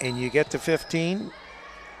 And you get to 15.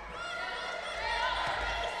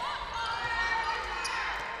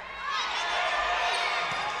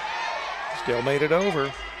 Still made it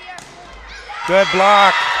over. Good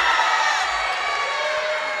block.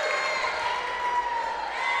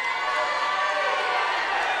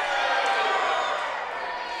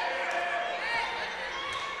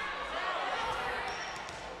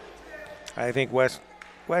 I think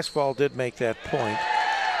Westfall did make that point.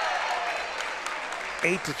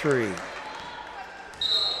 8-3.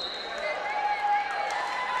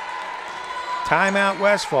 Timeout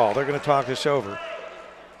Westfall. They're going to talk this over.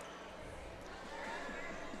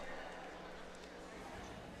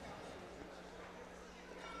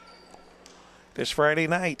 This Friday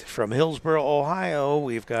night from Hillsboro, Ohio,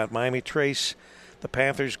 we've got Miami Trace. The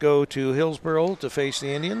Panthers go to Hillsboro to face the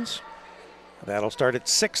Indians. That'll start at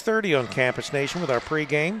 6:30 on Campus Nation with our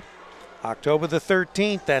pregame. October the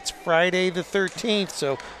 13th, that's Friday the 13th,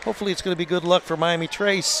 so hopefully it's going to be good luck for Miami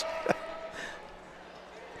Trace.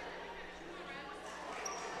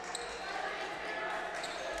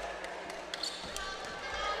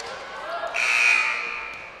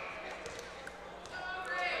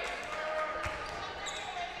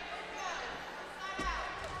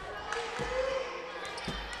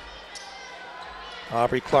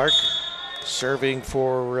 Aubrey Clark serving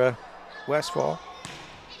for Westfall.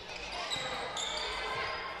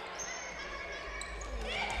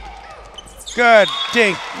 Good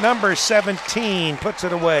dink. Number 17 puts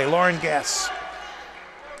it away. Lauren Guess.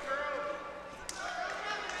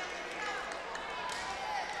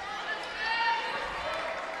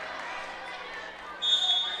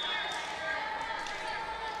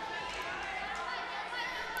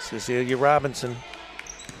 Cecilia Robinson.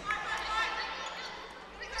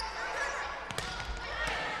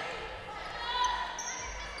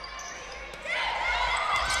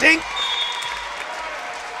 Dink.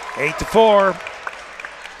 8-4.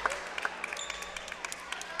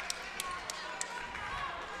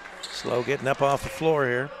 Slow getting up off the floor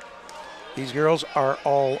here. These girls are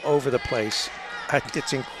all over the place.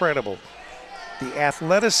 It's incredible. The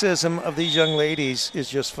athleticism of these young ladies is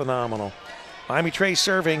just phenomenal. Miami Trace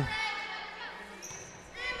serving.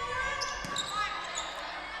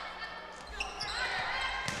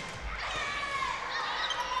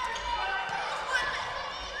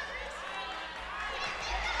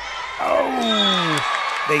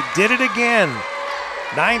 They did it again,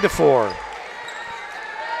 9-4.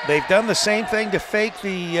 They've done the same thing to fake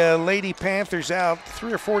the Lady Panthers out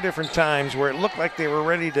 3 or 4 different times where it looked like they were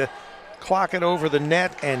ready to clock it over the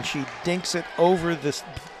net, and she dinks it over the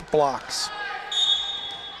blocks.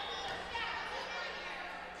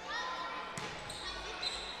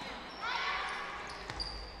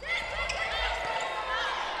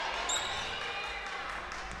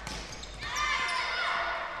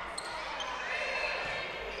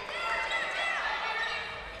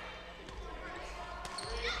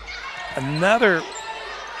 Another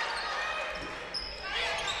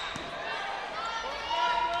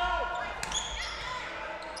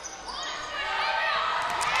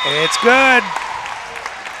it's good.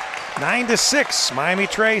 9-6. Miami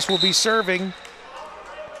Trace will be serving.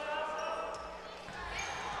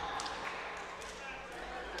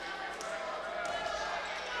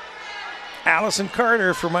 Allison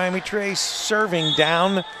Carter for Miami Trace serving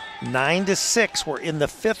down 9-6. We're in the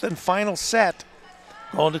 5th and final set.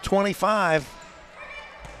 Going to 25.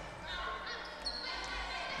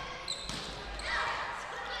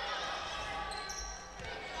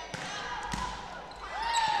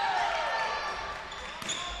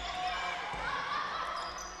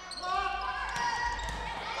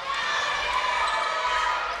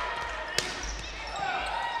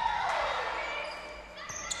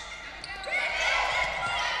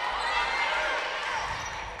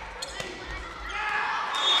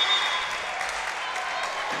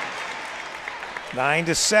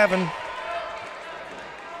 9-7.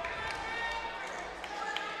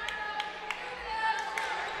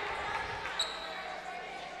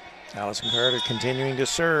 Allison Carter continuing to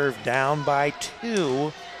serve, down by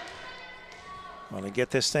 2. Want to get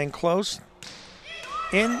this thing close.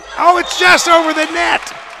 In. Oh, it's just over the net.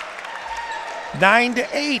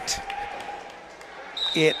 9-8.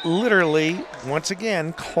 It literally, once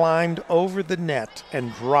again, climbed over the net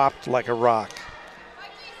and dropped like a rock.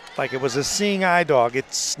 Like it was a seeing eye dog.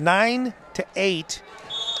 It's 9-8.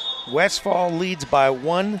 Westfall leads by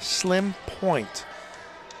 1 slim point.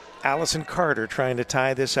 Allison Carter trying to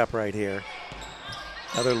tie this up right here.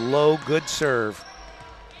 Another low, good serve.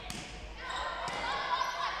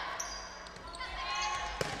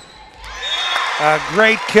 A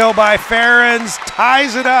great kill by Ferens.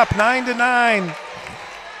 Ties it up, 9-9.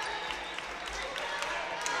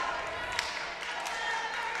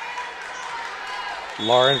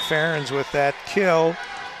 Lauren Ferens with that kill.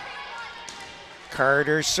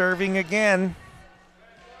 Carter serving again.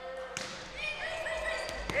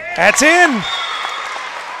 That's in.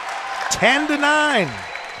 10-9.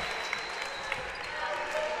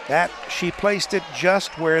 That, she placed it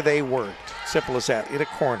just where they worked. Simple as that, in a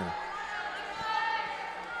corner.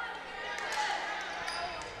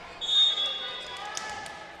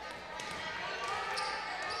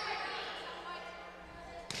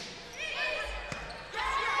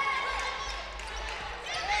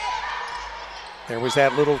 There was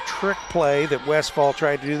that little trick play that Westfall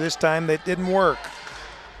tried to do this time that didn't work.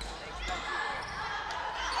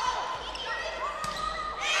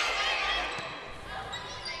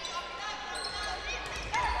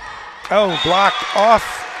 Oh, blocked off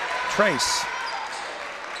Trace.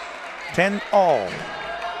 10-all.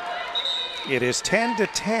 It is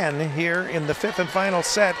 10-10 here in the 5th and final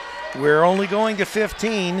set. We're only going to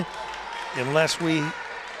 15 unless we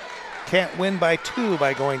can't win by 2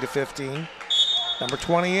 by going to 15. Number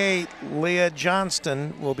 28, Leah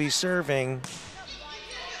Johnston, will be serving.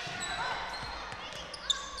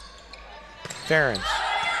 Ferens.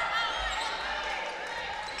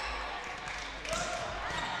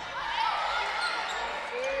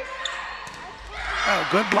 Oh,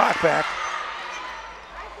 good block back.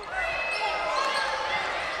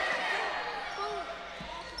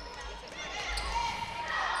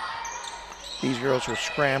 These girls are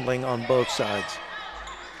scrambling on both sides.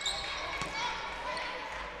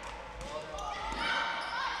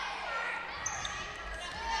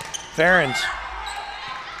 Ferens.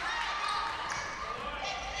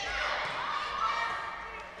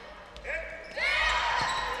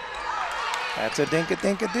 That's a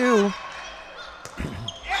dink-a-dink-a-doo.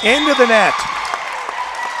 Into the net.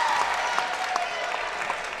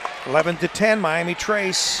 11-10, Miami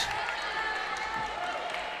Trace.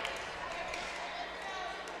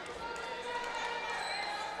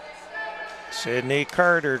 Sydney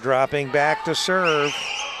Carter dropping back to serve.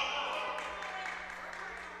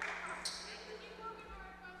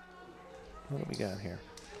 What do we got here?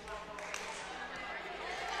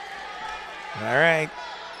 All right.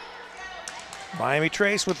 Miami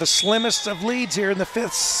Trace with the slimmest of leads here in the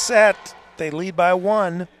 5th set. They lead by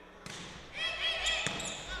 1.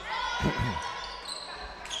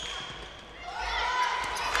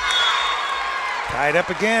 Tied up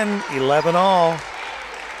again, 11-all.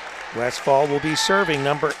 Westfall will be serving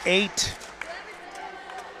number 8,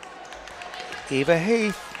 Ava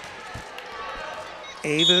Haith.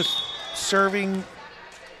 Ava serving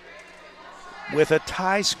with a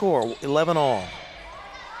tie score, 11-all.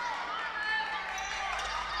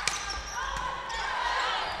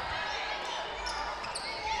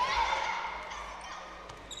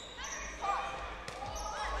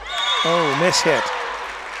 Oh, miss hit.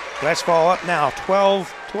 Westfall up now,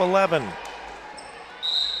 12-11.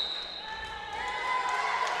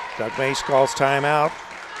 Doug Mace calls timeout.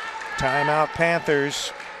 Timeout,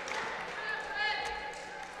 Panthers.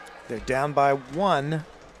 They're down by 1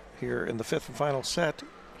 here in the 5th and final set.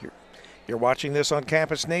 You're watching this on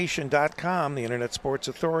CampusNation.com, the Internet Sports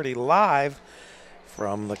Authority, live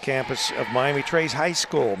from the campus of Miami Trace High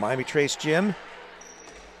School. Miami Trace Gym.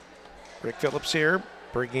 Rick Phillips here,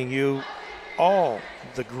 bringing you all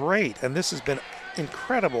the great, and this has been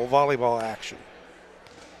incredible volleyball action.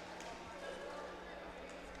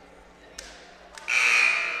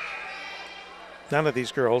 None of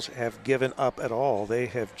these girls have given up at all. They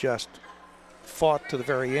have just fought to the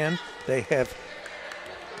very end. They have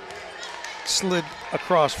slid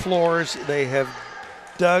across floors. They have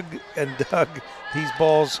dug and dug these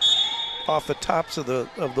balls off the tops of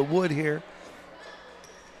the wood here.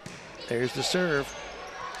 There's the serve.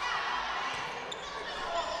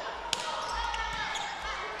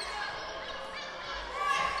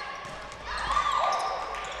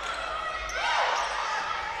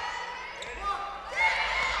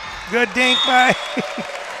 Good dink by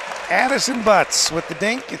Addison Butts with the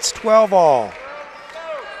dink. It's 12 all.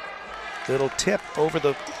 Little tip over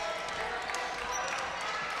the...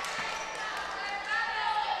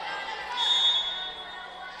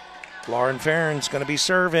 Lauren Farron's going to be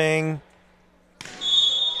serving.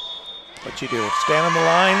 What you do? Stand on the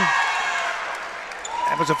line.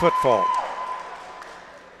 That was a foot fault.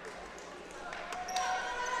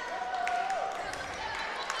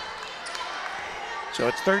 So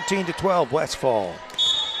it's 13-12, Westfall.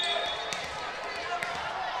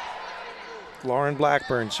 Lauren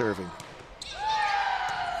Blackburn serving.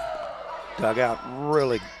 Dug out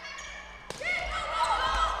really.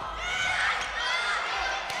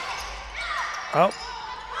 Oh,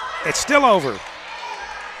 it's still over.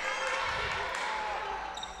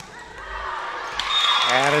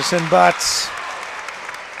 Addison Butts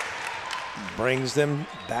brings them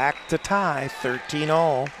back to tie, 13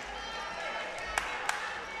 all.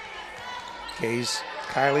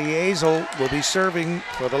 Kylie Azel will be serving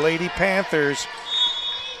for the Lady Panthers.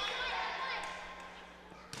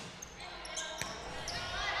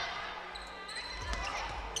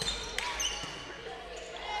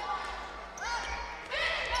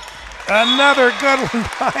 Another good one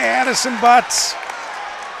by Addison Butts.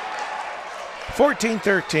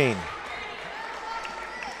 14-13.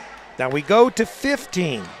 Now we go to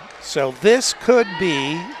 15. So this could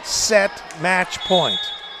be set match point.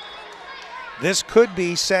 This could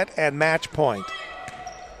be set at match point.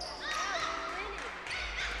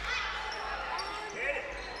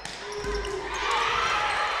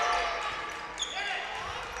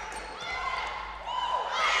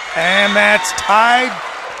 And that's tied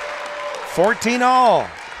 14 all.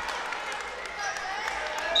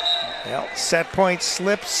 Well, set point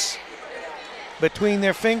slips between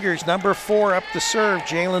their fingers. Number 4 up the serve,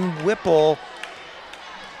 Jalen Whipple.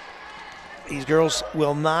 These girls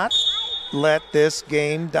will not let this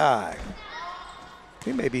game die.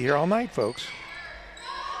 We may be here all night, folks.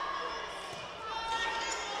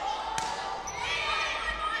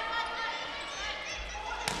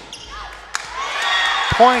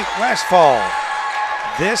 Point Westfall.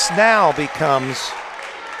 This now becomes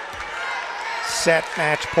set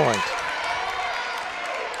match point.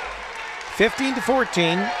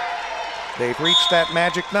 15-14. They've reached that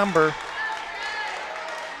magic number.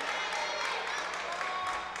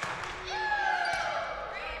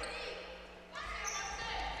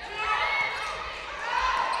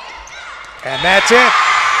 And that's it.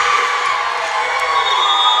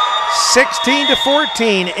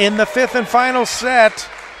 16-14 in the 5th and final set.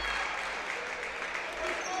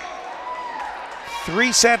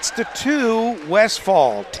 3-2.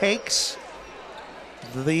 Westfall takes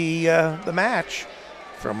the match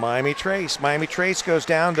from Miami Trace. Miami Trace goes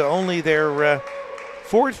down to only their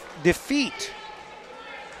 4th defeat.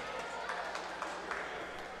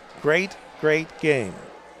 Great game.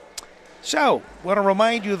 So, want to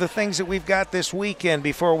remind you of the things that we've got this weekend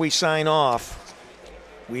before we sign off.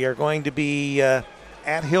 We are going to be at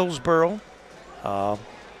Hillsboro,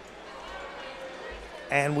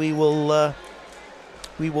 and we will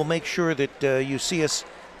make sure that you see us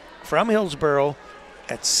from Hillsboro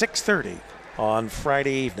at 6:30 on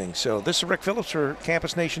Friday evening. So this is Rick Phillips for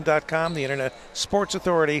CampusNation.com, the Internet Sports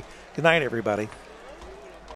Authority. Good night, everybody.